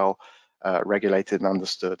very well regulated and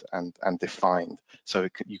understood and defined, so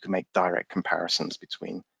you can make direct comparisons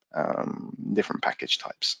between different package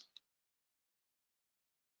types.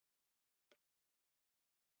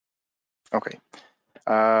 Okay,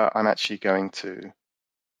 I'm actually going to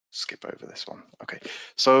skip over this one. Okay,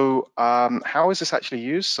 so how is this actually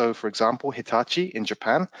used? So for example, Hitachi in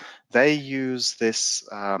Japan, they use this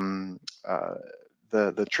the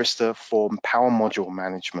Trista for power module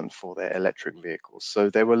management for their electric vehicles. So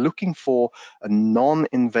they were looking for a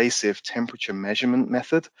non-invasive temperature measurement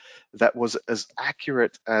method that was as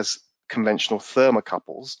accurate as conventional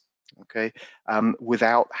thermocouples, okay,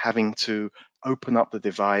 without having to open up the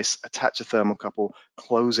device, attach a thermocouple,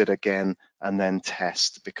 close it again, and then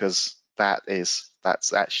test, because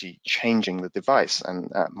that's actually changing the device, and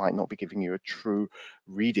that might not be giving you a true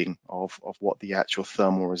reading of what the actual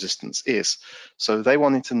thermal resistance is. So they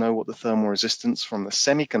wanted to know what the thermal resistance from the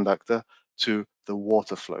semiconductor to the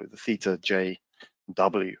water flow, the theta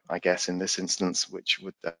JW, I guess in this instance, which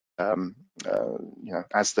would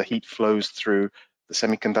as the heat flows through the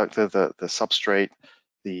semiconductor, the substrate,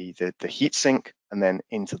 the heat sink, and then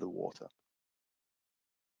into the water.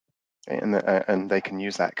 And they can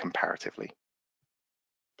use that comparatively.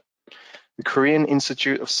 The Korean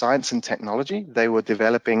Institute of Science and Technology, they were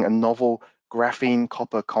developing a novel graphene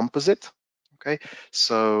copper composite, okay,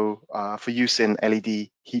 so for use in LED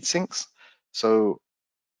heat sinks. So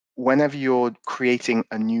whenever you're creating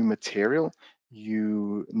a new material,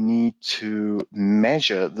 you need to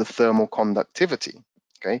measure the thermal conductivity,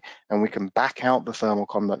 okay, and we can back out the thermal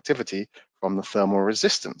conductivity from the thermal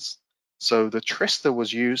resistance. So the Trista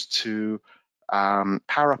was used to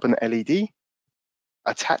power up an LED,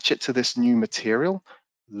 attach it to this new material,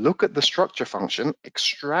 look at the structure function,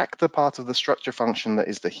 extract the part of the structure function that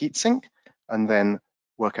is the heat sink, and then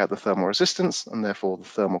work out the thermal resistance and therefore the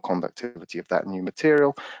thermal conductivity of that new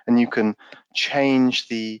material. And you can change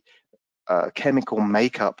the chemical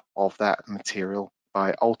makeup of that material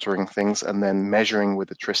by altering things and then measuring with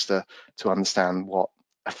the Trista to understand what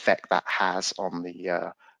effect that has on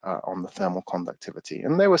the thermal conductivity.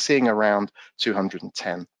 And they were seeing around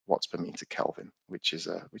 210 watts per meter Kelvin, which is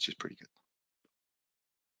pretty good.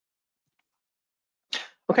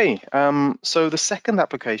 Okay, so the second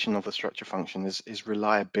application of the structure function is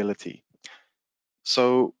reliability.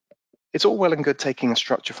 So it's all well and good taking a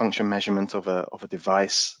structure function measurement of a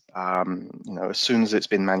device. As soon as it's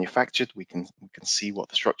been manufactured, we can see what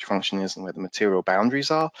the structure function is and where the material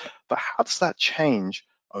boundaries are. But how does that change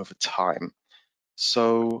over time?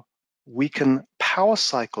 So we can power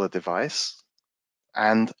cycle a device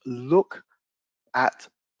and look at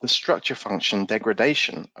the structure function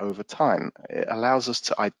degradation over time. It allows us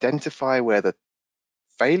to identify where the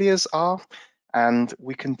failures are, and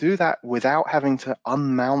we can do that without having to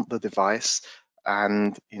unmount the device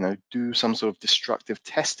and do some sort of destructive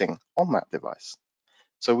testing on that device.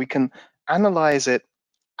 So we can analyze it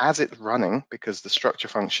as it's running, because the structure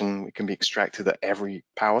function can be extracted at every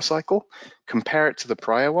power cycle, compare it to the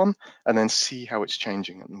prior one, and then see how it's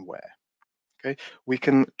changing and where. Okay, we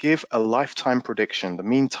can give a lifetime prediction, the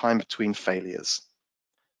mean time between failures.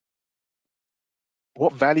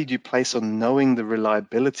 What value do you place on knowing the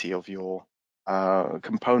reliability of your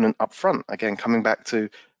component up front? Again, coming back to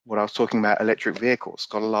what I was talking about, electric vehicles,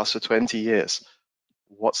 got to last for 20 years.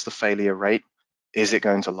 What's the failure rate? Is it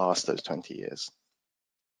going to last those 20 years?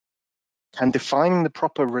 Can defining the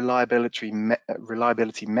proper reliability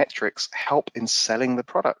metrics help in selling the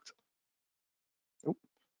product?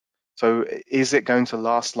 So is it going to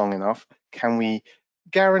last long enough? Can we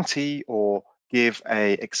guarantee or give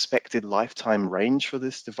a expected lifetime range for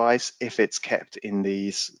this device if it's kept in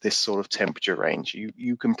this sort of temperature range?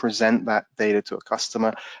 You can present that data to a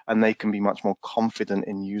customer and they can be much more confident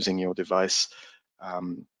in using your device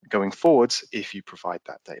going forwards if you provide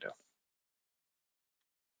that data.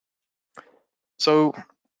 So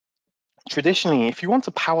traditionally, if you want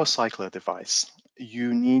to power cycle a device,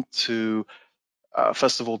 you need to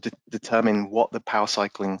first of all determine what the power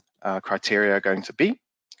cycling criteria are going to be.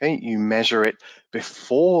 Okay, you measure it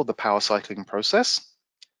before the power cycling process.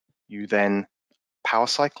 You then power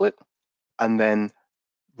cycle it and then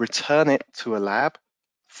return it to a lab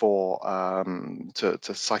for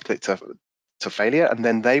to cycle it to failure, and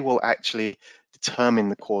then they will actually determine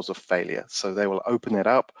the cause of failure. So they will open it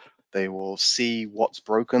up, they will see what's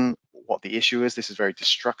broken, what the issue is. This is very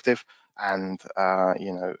destructive, and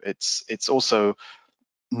you know, it's also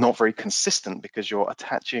not very consistent because you're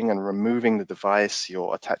attaching and removing the device,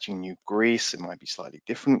 you're attaching new grease, it might be slightly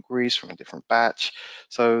different grease from a different batch.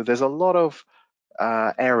 So there's a lot of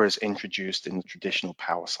errors introduced in the traditional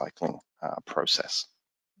power cycling process.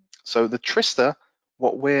 So the Trista,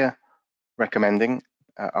 what we're recommending,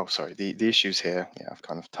 the issues here, yeah, I've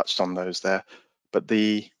kind of touched on those there, but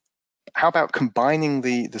how about combining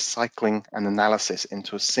the cycling and analysis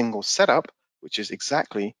into a single setup, which is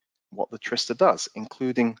exactly what the Trista does,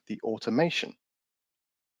 including the automation.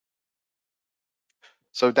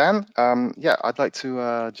 So Dan, yeah, I'd like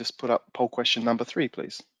to just put up poll question number 3,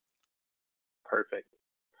 please. Perfect.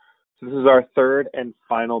 So this is our third and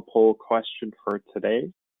final poll question for today.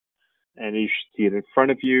 And you should see it in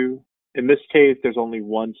front of you. In this case, there's only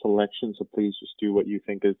one selection, so please just do what you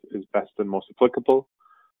think is best and most applicable.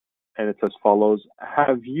 And it's as follows: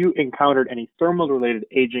 have you encountered any thermal-related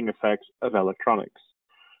aging effects of electronics?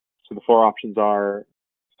 So the 4 options are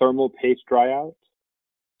thermal paste dry out.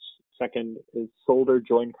 Second is solder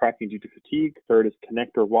joint cracking due to fatigue. Third is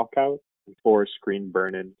connector walkout. And 4 is screen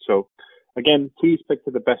burn-in. So again, please pick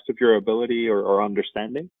to the best of your ability or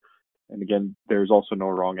understanding. And again, there's also no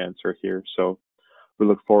wrong answer here. So we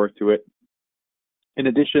look forward to it. In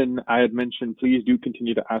addition, I had mentioned, please do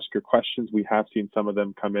continue to ask your questions. We have seen some of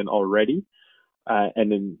them come in already.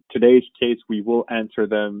 And in today's case, we will answer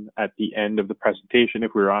them at the end of the presentation.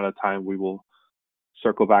 If we're out of time, we will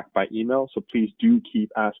circle back by email. So please do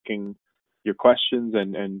keep asking your questions,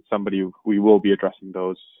 and we will be addressing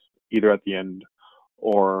those either at the end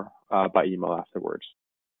or by email afterwards.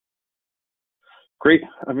 Great.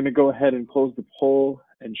 I'm going to go ahead and close the poll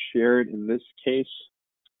and share it in this case.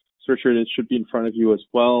 So Richard, it should be in front of you as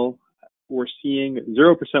well. We're seeing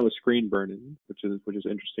 0% with screen burn-in, which is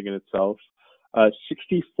interesting in itself.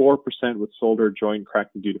 64% with solder joint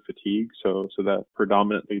cracking due to fatigue, so that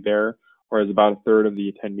predominantly there, whereas about a third of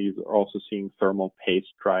the attendees are also seeing thermal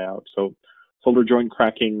paste dry out. So solder joint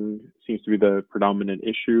cracking seems to be the predominant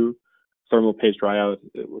issue. Thermal paste dry out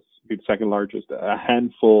would be the second largest. A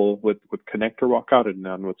handful with connector walkout and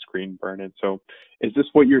none with screen burn-in. So is this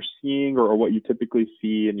what you're seeing or what you typically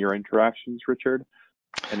see in your interactions, Richard?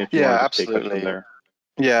 And if you want to take us from there.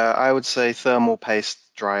 Yeah, I would say thermal paste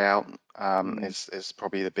dry out is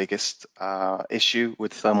probably the biggest issue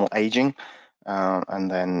with thermal aging. And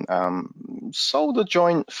then solder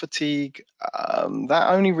joint fatigue, that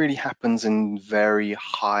only really happens in very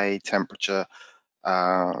high temperature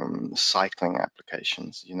cycling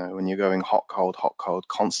applications. You know, when you're going hot cold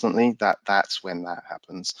constantly, that's when that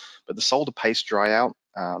happens. But the solder paste dry out,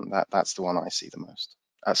 that's the one I see the most.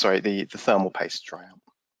 Sorry, the thermal paste dry out.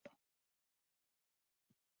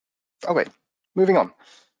 Okay, moving on.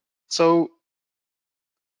 So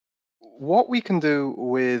what we can do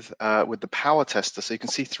with the power tester, so you can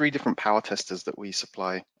see 3 different power testers that we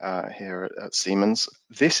supply here at Siemens.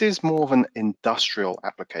 This is more of an industrial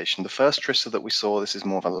application. The first Trista that we saw, this is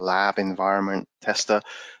more of a lab environment tester.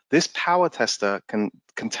 This power tester can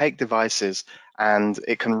take devices and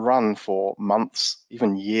it can run for months,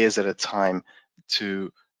 even years at a time,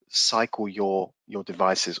 to cycle your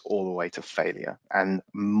devices all the way to failure and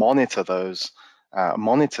monitor those,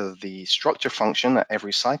 monitor the structure function at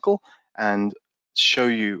every cycle and show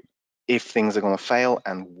you if things are going to fail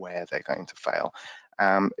and where they're going to fail.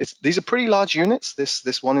 These are pretty large units.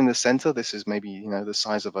 This one in the center, this is maybe the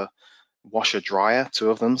size of a washer dryer,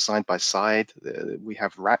 2 of them side by side. We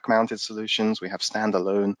have rack mounted solutions, we have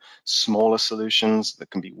standalone smaller solutions that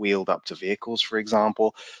can be wheeled up to vehicles, for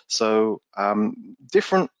example. So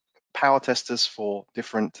different power testers for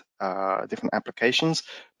different applications,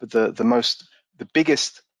 but the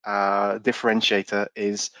biggest differentiator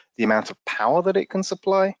is the amount of power that it can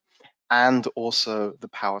supply, and also the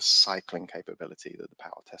power cycling capability that the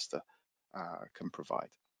power tester can provide.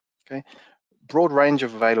 Okay, broad range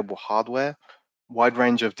of available hardware, wide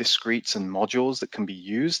range of discretes and modules that can be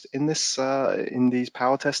used in these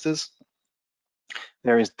power testers.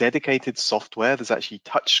 There is dedicated software. There's actually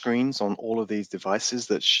touch screens on all of these devices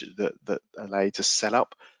that allow you to set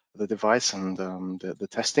up the device and the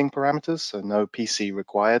testing parameters. So no PC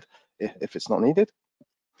required if it's not needed.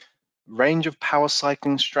 Range of power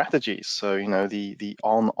cycling strategies. So the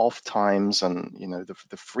on-off times and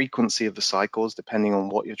the frequency of the cycles depending on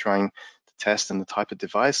what you're trying to test and the type of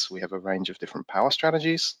device. We have a range of different power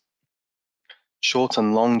strategies. Short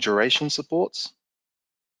and long duration supports.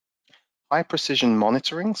 High precision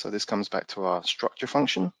monitoring, so this comes back to our structure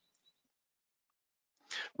function.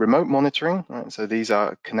 Remote monitoring, right? So these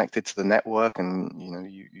are connected to the network, and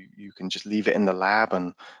you can just leave it in the lab,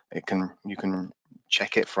 and you can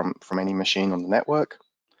check it from any machine on the network.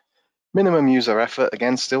 Minimum user effort,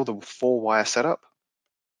 again, still the 4-wire setup.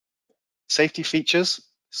 Safety features,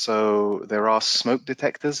 so there are smoke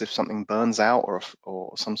detectors if something burns out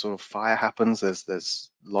or some sort of fire happens. There's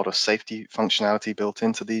a lot of safety functionality built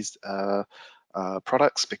into these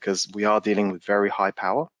products because we are dealing with very high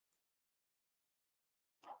power.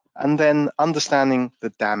 And then understanding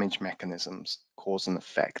the damage mechanisms, cause and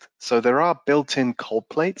effect. So there are built-in cold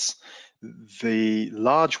plates. The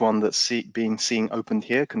large one that's being seen opened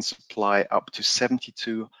here can supply up to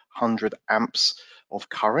 7,200 amps of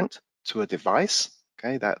current to a device.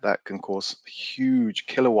 Okay, that can cause huge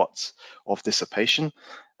kilowatts of dissipation,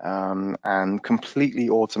 and completely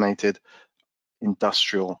automated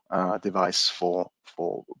industrial device for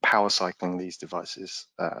power cycling these devices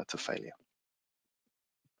to failure.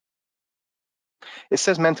 It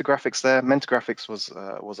says Mentor Graphics there. Mentor Graphics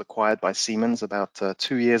was acquired by Siemens about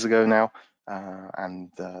 2 years ago now, and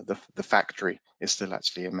the factory is still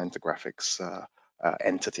actually a Mentor Graphics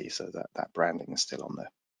entity, so that branding is still on there.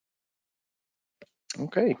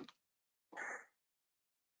 Okay.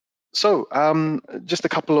 So just a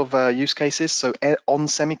couple of use cases. So on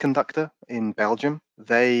Semiconductor in Belgium,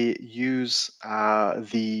 they use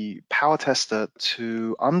the power tester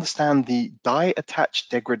to understand the die attach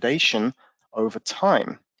degradation over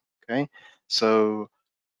time. Okay, so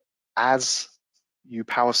as you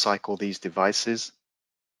power cycle these devices,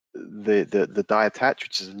 the die attach,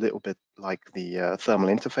 which is a little bit like the thermal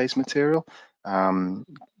interface material,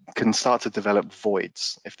 can start to develop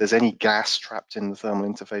voids. If there's any gas trapped in the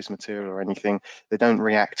thermal interface material or anything, they don't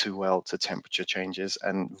react too well to temperature changes,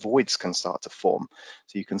 and voids can start to form.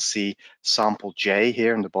 So you can see sample J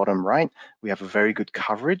here in the bottom right. We have a very good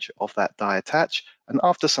coverage of that die attach, and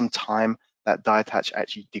after some time, that die attach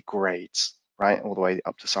actually degrades, right, all the way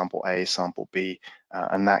up to sample A, sample B,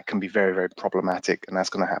 and that can be very, very problematic, and that's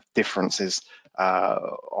going to have differences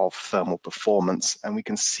of thermal performance, and we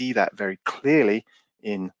can see that very clearly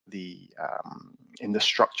in the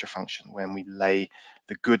structure function when we lay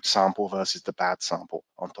the good sample versus the bad sample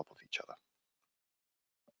on top of each other.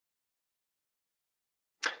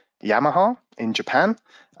 Yamaha in Japan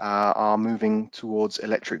are moving towards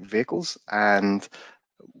electric vehicles, and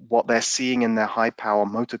what they're seeing in their high power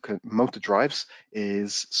motor drives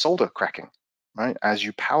is solder cracking, right? As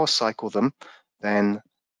you power cycle them, then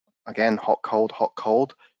again, hot,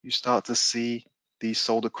 cold, you start to see the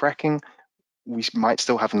solder cracking. We might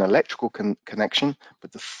still have an electrical connection,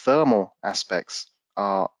 but the thermal aspects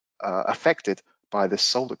are affected by this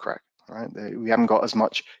solder crack, right? We haven't got as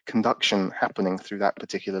much conduction happening through that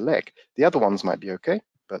particular leg. The other ones might be okay,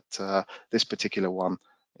 but this particular one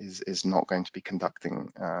is not going to be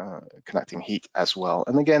conducting heat as well.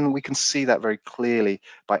 And again, we can see that very clearly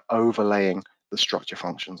by overlaying the structure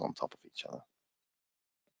functions on top of each other.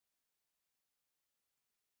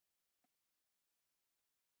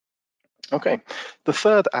 Okay, the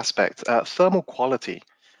third aspect, thermal quality.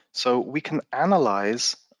 So we can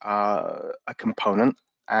analyze a component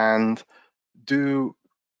and do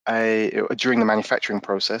during the manufacturing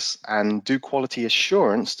process and do quality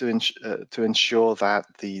assurance to ensure that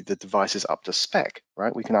the device is up to spec,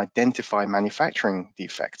 right? We can identify manufacturing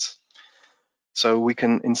defects. So we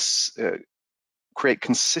can create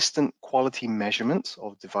consistent quality measurements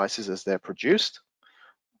of devices as they're produced.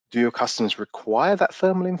 Do your customers require that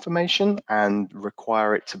thermal information and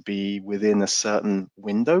require it to be within a certain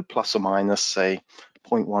window, plus or minus, say,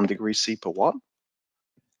 0.1 degrees C per watt?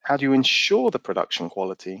 How do you ensure the production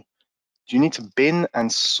quality? Do you need to bin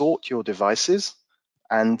and sort your devices?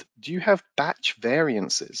 And do you have batch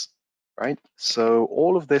variances? right? So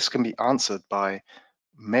all of this can be answered by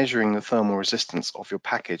measuring the thermal resistance of your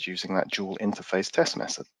package using that dual interface test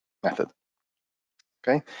method.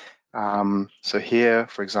 Okay, so here,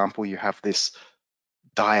 for example, you have this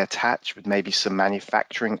die attach with maybe some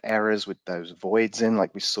manufacturing errors with those voids in,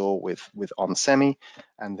 like we saw with onsemi,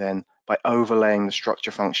 and then by overlaying the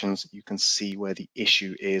structure functions, you can see where the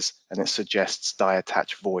issue is, and it suggests die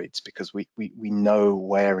attach voids because we know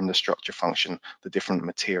where in the structure function the different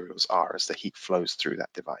materials are as the heat flows through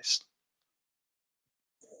that device.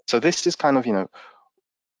 So this is kind of, you know,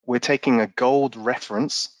 we're taking a gold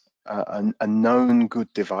reference, a known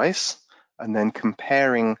good device, and then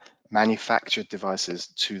comparing manufactured devices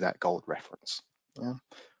to that gold reference. Yeah.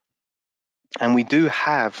 And we do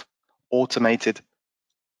have automated,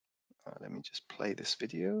 let me just play this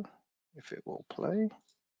video, if it will play.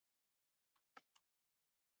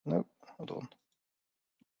 Nope, hold on.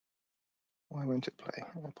 Why won't it play?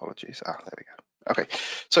 Apologies. There we go. Okay,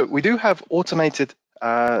 so we do have automated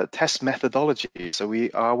test methodology. So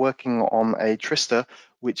we are working on a Trista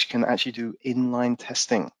which can actually do inline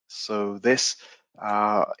testing. So this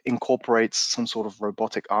incorporates some sort of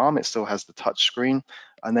robotic arm. It still has the touch screen,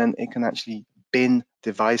 and then it can actually bin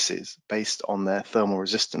devices based on their thermal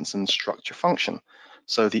resistance and structure function.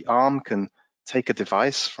 So the arm can take a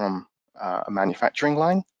device from a manufacturing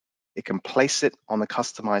line, it can place it on a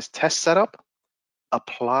customized test setup,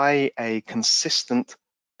 apply a consistent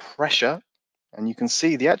pressure, and you can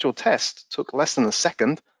see the actual test took less than a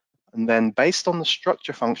second, and then based on the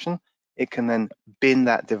structure function, it can then bin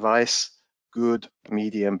that device, good,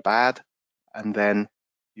 medium, bad, and then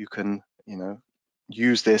you can, you know,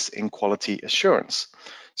 use this in quality assurance.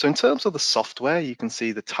 So in terms of the software, you can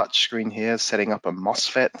see the touch screen here setting up a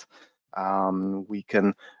MOSFET. We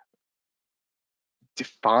can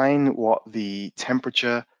define what the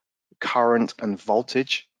temperature, current, and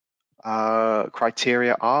voltage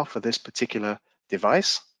criteria are for this particular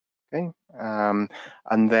device. Okay,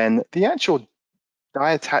 and then the actual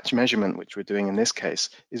die attach measurement, which we're doing in this case,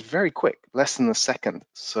 is very quick, less than a second.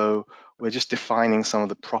 So we're just defining some of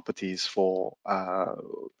the properties for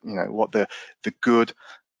you know, what the good,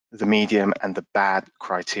 the medium, and the bad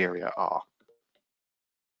criteria are.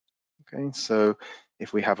 Okay, so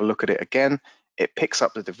if we have a look at it again, it picks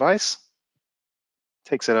up the device,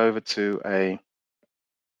 takes it over to a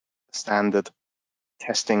standard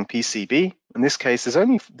testing PCB. In this case,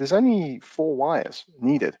 there's only 4 wires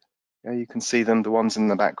needed. Yeah, you can see them. The ones in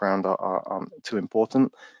the background aren't too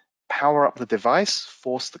important. Power up the device,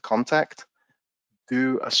 force the contact,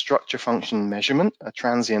 do a structure function measurement, a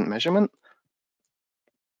transient measurement,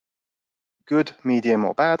 good, medium,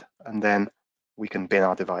 or bad, and then we can bin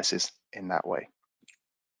our devices in that way.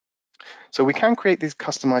 So we can create these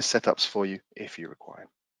customized setups for you if you require.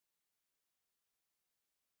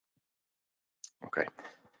 Okay,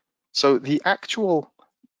 so the actual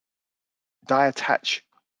die attach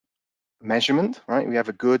measurement, right? We have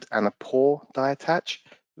a good and a poor die attach.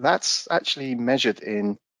 That's actually measured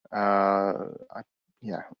in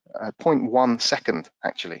 0.1 second,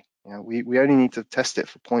 actually. You know, we only need to test it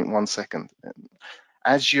for 0.1 second.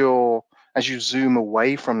 As you zoom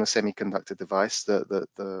away from the semiconductor device,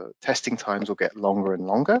 the testing times will get longer and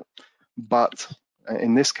longer, but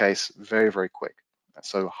in this case, very, very quick.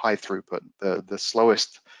 So high throughput. The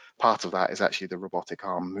slowest part of that is actually the robotic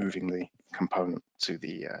arm moving the component to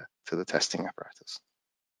the testing apparatus.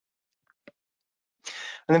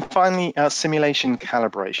 And then finally, simulation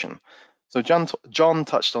calibration. So John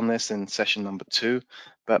touched on this in session number 2,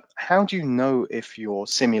 but how do you know if your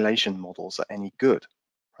simulation models are any good?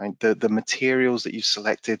 Right? The materials that you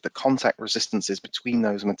selected, the contact resistances between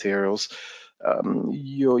those materials,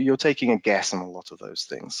 you're taking a guess on a lot of those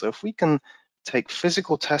things. So if we can take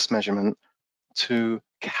physical test measurement to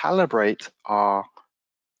calibrate our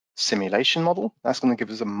simulation model, that's going to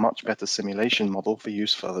give us a much better simulation model for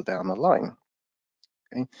use further down the line.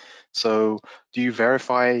 Okay, so do you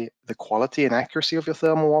verify the quality and accuracy of your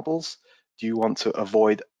thermal models? Do you want to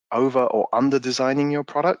avoid over or under designing your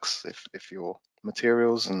products? If your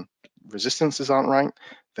materials and resistances aren't right,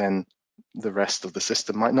 then the rest of the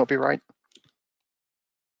system might not be right.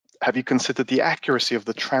 Have you considered the accuracy of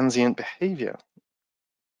the transient behavior?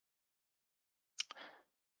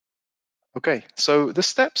 Okay, so the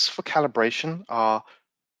steps for calibration are: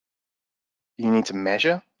 you need to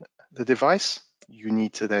measure the device. You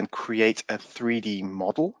need to then create a 3D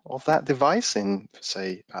model of that device in,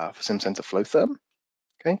 say, Simcenter Flotherm.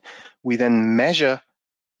 Okay, we then measure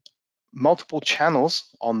multiple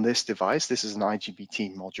channels on this device. This is an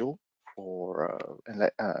IGBT module for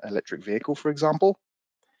electric vehicle, for example.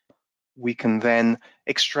 We can then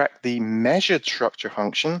extract the measured structure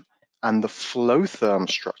function and the Flotherm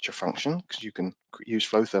structure function, because you can use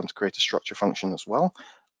Flotherm to create a structure function as well,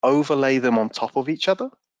 overlay them on top of each other,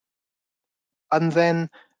 and then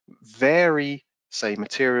vary, say,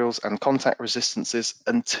 materials and contact resistances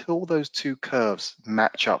until those two curves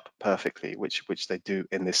match up perfectly, which they do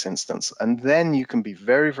in this instance. And then you can be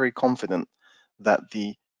very, very confident that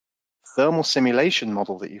the thermal simulation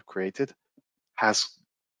model that you've created has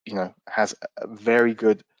a very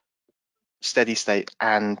good steady state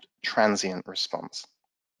and transient response.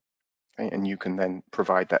 Okay? And you can then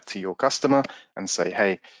provide that to your customer and say,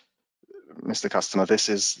 hey, Mr. Customer, this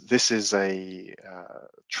is a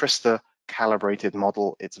Trista calibrated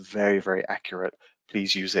model. It's very, very accurate.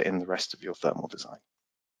 Please use it in the rest of your thermal design.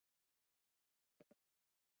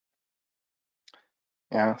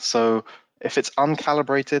 Yeah, so if it's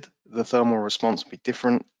uncalibrated, the thermal response will be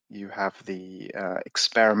different. You have the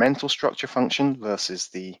experimental structure function versus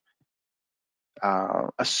the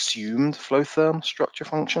assumed Flotherm structure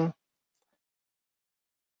function.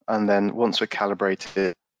 And then once we're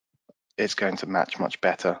calibrated, it's going to match much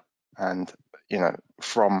better. And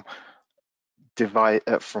from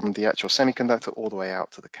the actual semiconductor all the way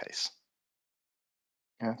out to the case.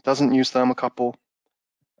 Yeah, it doesn't use thermocouple,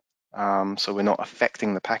 so we're not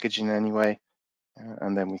affecting the package in any way,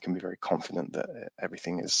 and then we can be very confident that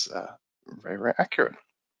everything is very, very accurate.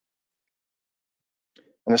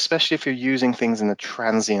 And especially if you're using things in a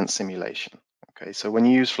transient simulation. Okay, so when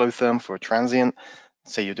you use Flotherm for a transient,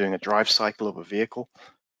 say you're doing a drive cycle of a vehicle,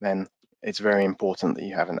 then it's very important that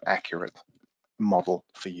you have an accurate model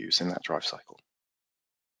for use in that drive cycle.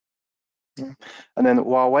 And then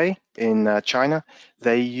Huawei in China,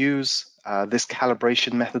 they use this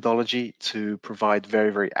calibration methodology to provide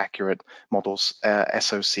very, very accurate models,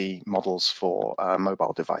 SoC models for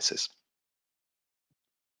mobile devices.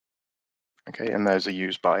 Okay, and those are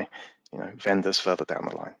used by vendors further down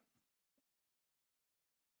the line.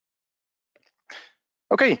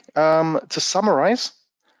 Okay, to summarize,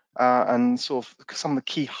 and sort of some of the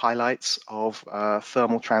key highlights of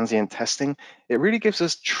thermal transient testing, it really gives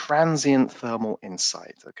us transient thermal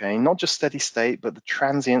insight, okay? Not just steady state, but the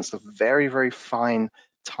transients, the very, very fine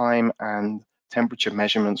time and temperature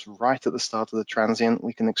measurements right at the start of the transient.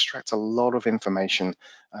 We can extract a lot of information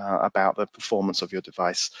about the performance of your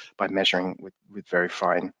device by measuring with very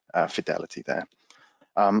fine fidelity there.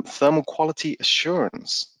 Thermal quality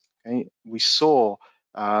assurance, okay? We saw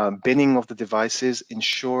binning of the devices,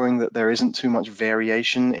 ensuring that there isn't too much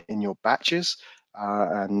variation in your batches,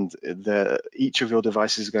 and each of your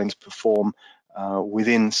devices is going to perform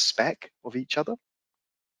within spec of each other.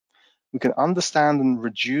 We can understand and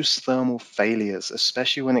reduce thermal failures,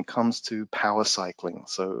 especially when it comes to power cycling.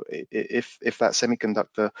 So if that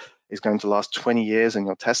semiconductor is going to last 20 years in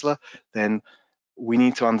your Tesla, then we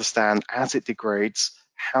need to understand, as it degrades,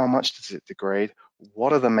 how much does it degrade?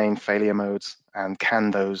 What are the main failure modes, and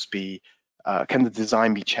can the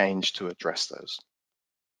design be changed to address those?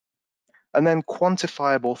 And then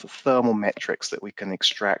quantifiable thermal metrics that we can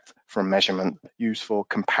extract from measurement, used for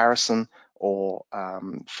comparison or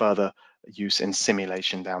further use in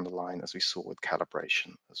simulation down the line, as we saw with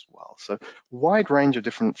calibration as well. So wide range of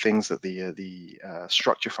different things that the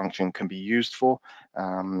structure function can be used for.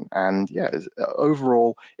 And yeah,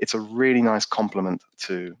 overall, it's a really nice complement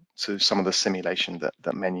to some of the simulation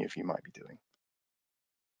that many of you might be doing.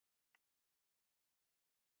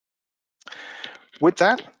 With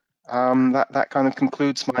that, that kind of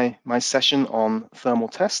concludes my session on thermal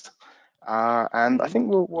test. And I think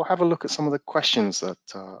we'll have a look at some of the questions that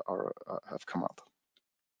have come up.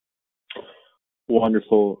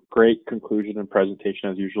 Wonderful. Great conclusion and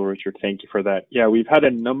presentation as usual, Richard. Thank you for that. Yeah, we've had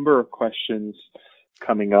a number of questions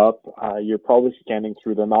coming up. You're probably scanning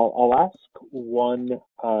through them. I'll ask one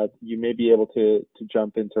you may be able to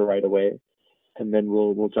jump into right away, and then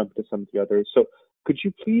we'll jump to some of the others. So could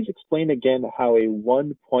you please explain again how a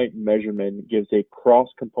 1-point measurement gives a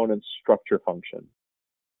cross-component structure function?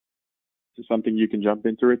 Is this something you can jump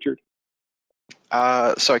into, Richard?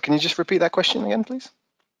 Sorry, can you just repeat that question again, please?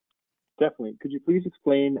 Definitely. Could you please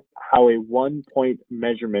explain how a 1-point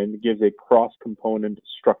measurement gives a cross-component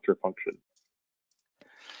structure function?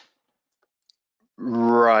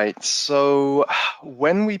 Right. So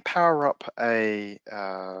when we power up a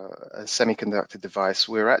semiconductor device,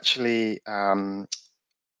 we're actually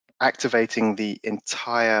activating the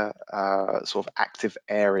entire sort of active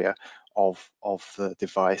area of the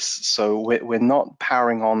device. So we're not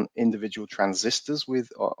powering on individual transistors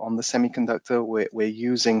on the semiconductor. We're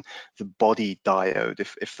using the body diode.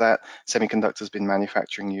 If that semiconductor has been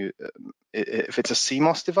manufacturing if it's a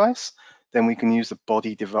CMOS device, then we can use the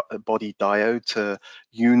body diode to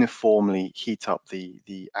uniformly heat up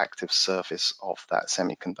the active surface of that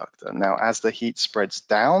semiconductor. Now, as the heat spreads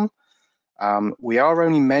down, we are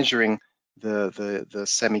only measuring the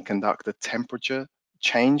semiconductor temperature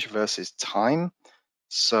change versus time.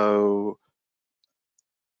 So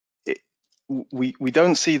we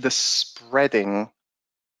don't see the spreading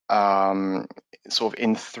sort of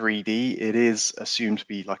in 3D. It is assumed to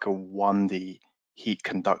be like a 1D heat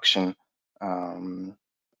conduction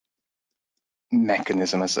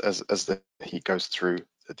mechanism as the heat goes through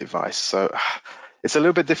the device. So it's a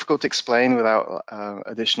little bit difficult to explain without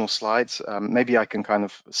additional slides. Maybe I can kind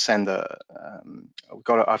of send I've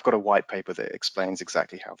got a white paper that explains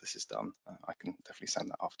exactly how this is done. I can definitely send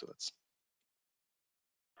that afterwards.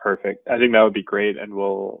 Perfect. I think that would be great, and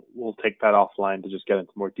we'll take that offline to just get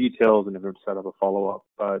into more details, and if we set up a follow-up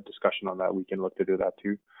discussion on that, we can look to do that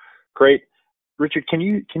too. Great. Richard, can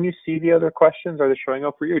you see the other questions? Are they showing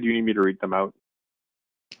up for you, or do you need me to read them out?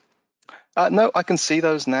 No, I can see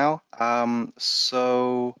those now.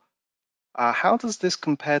 How does this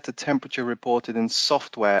compare to temperature reported in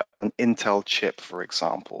software on Intel chip, for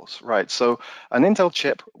example? Right, so an Intel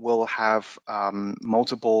chip will have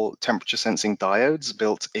multiple temperature sensing diodes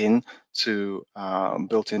built into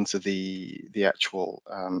the actual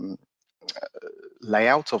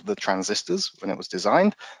layout of the transistors when it was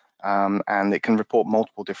designed, and it can report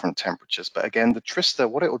multiple different temperatures. But again, the Trista,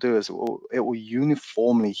 what it will do is it will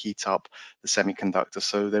uniformly heat up the semiconductor,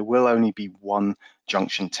 so there will only be one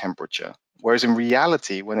junction temperature. Whereas in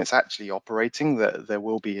reality, when it's actually operating, there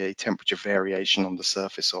will be a temperature variation on the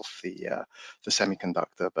surface of the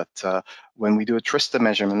semiconductor. But when we do a Trista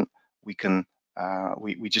measurement, we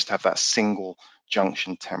just have that single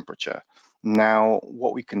junction temperature. Now,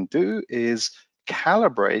 what we can do is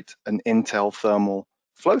calibrate an Intel thermal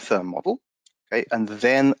Flotherm model, okay, and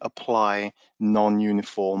then apply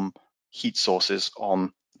non-uniform heat sources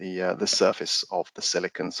on the surface of the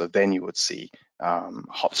silicon. So then you would see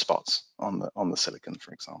hot spots on the silicon,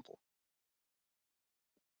 for example.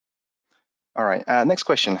 All right, next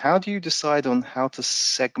question. How do you decide on how to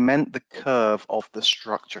segment the curve of the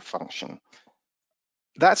structure function?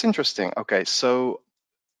 That's interesting. Okay, so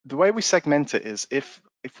the way we segment it is if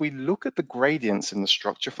we look at the gradients in the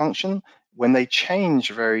structure function, when they change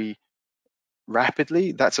very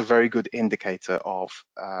rapidly, that's a very good indicator of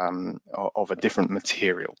a different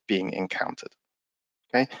material being encountered.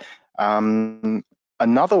 Okay.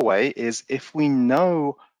 Another way is if we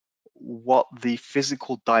know what the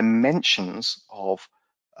physical dimensions of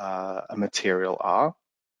a material are,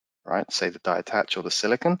 right? Say the die attach or the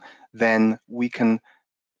silicon, then we can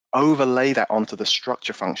overlay that onto the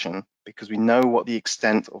structure function because we know what the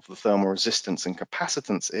extent of the thermal resistance and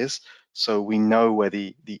capacitance is, so we know where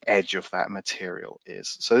the edge of that material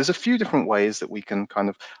is. So there's a few different ways that we can kind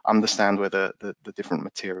of understand where the different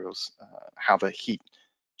materials, how the heat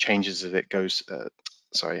changes as it goes,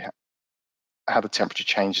 how the temperature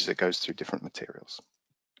changes as it goes through different materials.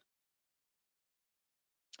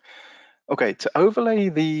 Okay, to overlay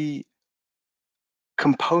the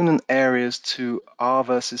component areas to R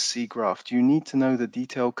versus C graph, do you need to know the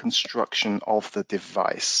detailed construction of the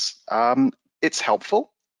device? It's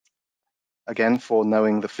helpful, again, for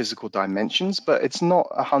knowing the physical dimensions, but it's not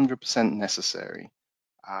 100% necessary.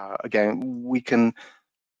 Again, we can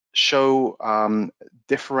show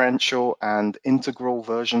differential and integral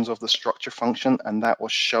versions of the structure function, and that will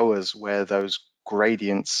show us where those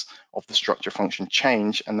gradients of the structure function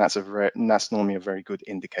change, and that's normally a very good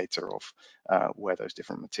indicator of where those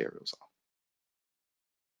different materials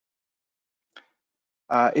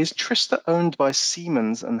are. Is Trista owned by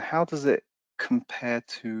Siemens, and how does it compare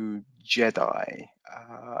to JEDI?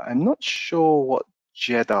 I'm not sure what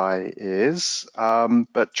JEDI is,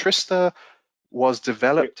 but Trista was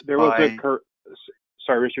developed by...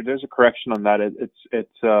 Sorry, Richard, there's a correction on that.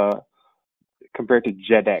 It's compared to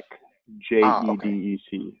JEDEC,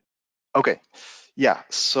 J-E-D-E-C. Okay, yeah,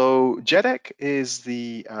 so JEDEC is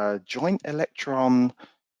the Joint Electron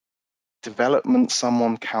Development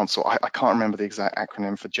Someone Council. I can't remember the exact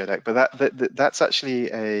acronym for JEDEC, but that's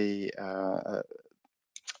actually an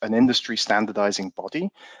industry standardizing body.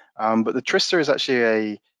 But the Trista is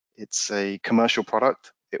actually a commercial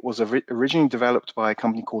product. It was originally developed by a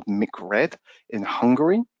company called MicRed in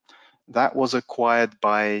Hungary. That was acquired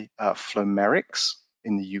by Flowmerix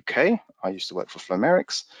in the UK. I used to work for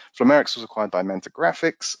Flowmerix. Flowmerix was acquired by Mentor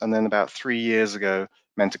Graphics, and then about 3 years ago,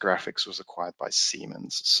 Mentor Graphics was acquired by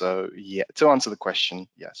Siemens. So yeah, to answer the question,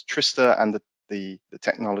 yes, Trista and the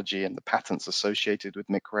technology and the patents associated with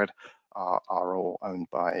MicRed are all owned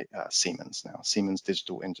by Siemens now, Siemens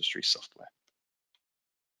Digital Industry Software.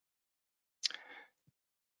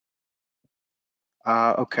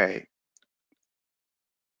 Okay.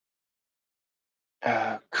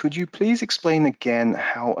 Could you please explain again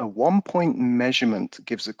how a one-point measurement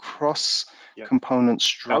gives a cross-component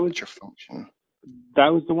structure function? That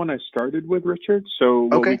was the one I started with, Richard. So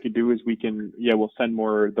what we Okay. could do is we'll send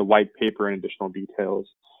more the white paper and additional details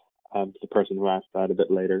to the person who asked that a bit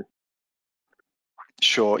later.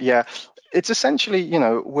 Sure, yeah. It's essentially,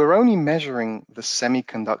 we're only measuring the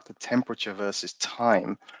semiconductor temperature versus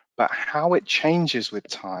time, but how it changes with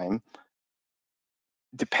time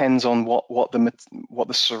depends on what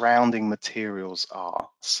the surrounding materials are.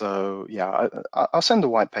 So yeah, I'll send a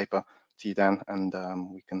white paper to you, Dan, and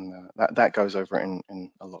we can that goes over it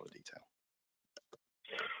in a lot of detail.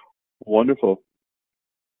 Wonderful.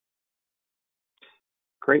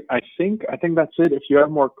 Great. I think that's it. If you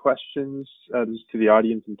have more questions to the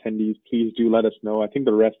audience attendees, please do let us know. I think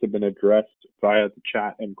the rest have been addressed via the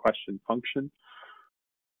chat and question function.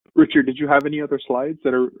 Richard, did you have any other slides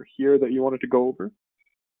that are here that you wanted to go over?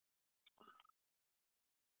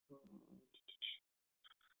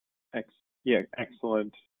 Yeah,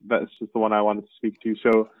 excellent. That's just the one I wanted to speak to.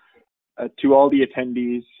 So to all the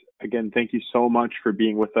attendees, again, thank you so much for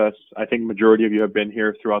being with us. I think majority of you have been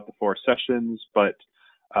here throughout the 4 sessions, but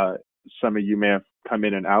some of you may have come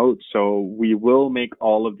in and out. So we will make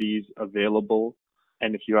all of these available.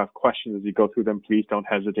 And if you have questions as you go through them, please don't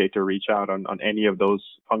hesitate to reach out on any of those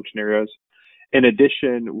function areas. In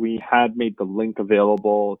addition, we had made the link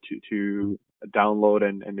available to download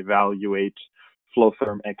and evaluate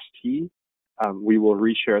Flotherm XT. We will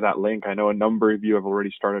reshare that link. I know a number of you have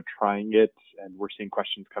already started trying it, and we're seeing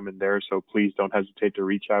questions come in there. So please don't hesitate to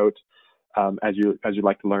reach out as you'd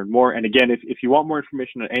like to learn more. And again, if you want more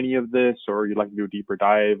information on any of this, or you'd like to do a deeper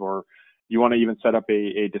dive, or you want to even set up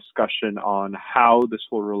a discussion on how this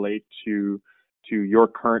will relate to your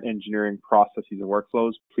current engineering processes and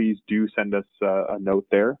workflows, please do send us a note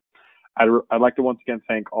there. I'd like to once again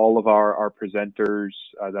thank all of our presenters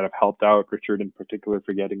that have helped out, Richard in particular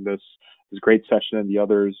for getting this great session, and the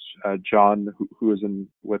others, John, who is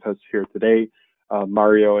with us here today,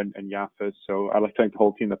 Mario and Yafis. So I'd like to thank the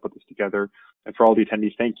whole team that put this together. And for all the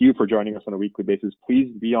attendees, thank you for joining us on a weekly basis.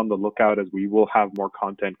 Please be on the lookout as we will have more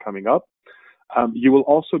content coming up. You will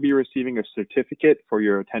also be receiving a certificate for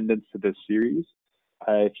your attendance to this series.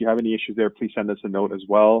 If you have any issues there, please send us a note as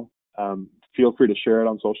well. Feel free to share it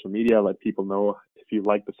on social media. Let people know if you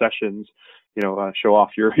like the sessions, show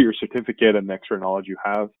off your certificate and the extra knowledge you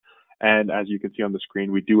have. And as you can see on the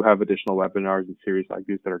screen, we do have additional webinars and series like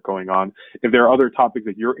these that are going on. If there are other topics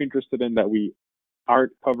that you're interested in that we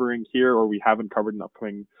aren't covering here or we haven't covered in an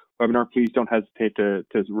upcoming webinar, please don't hesitate to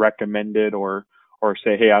recommend it or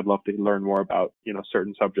say, hey, I'd love to learn more about,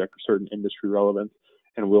 certain subject or certain industry relevance,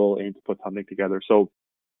 and we'll aim to put something together. So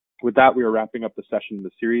with that, we are wrapping up the session in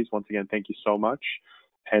the series. Once again, thank you so much.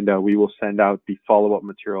 And we will send out the follow-up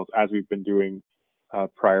materials as we've been doing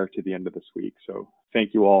prior to the end of this week. So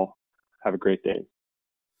thank you all. Have a great day.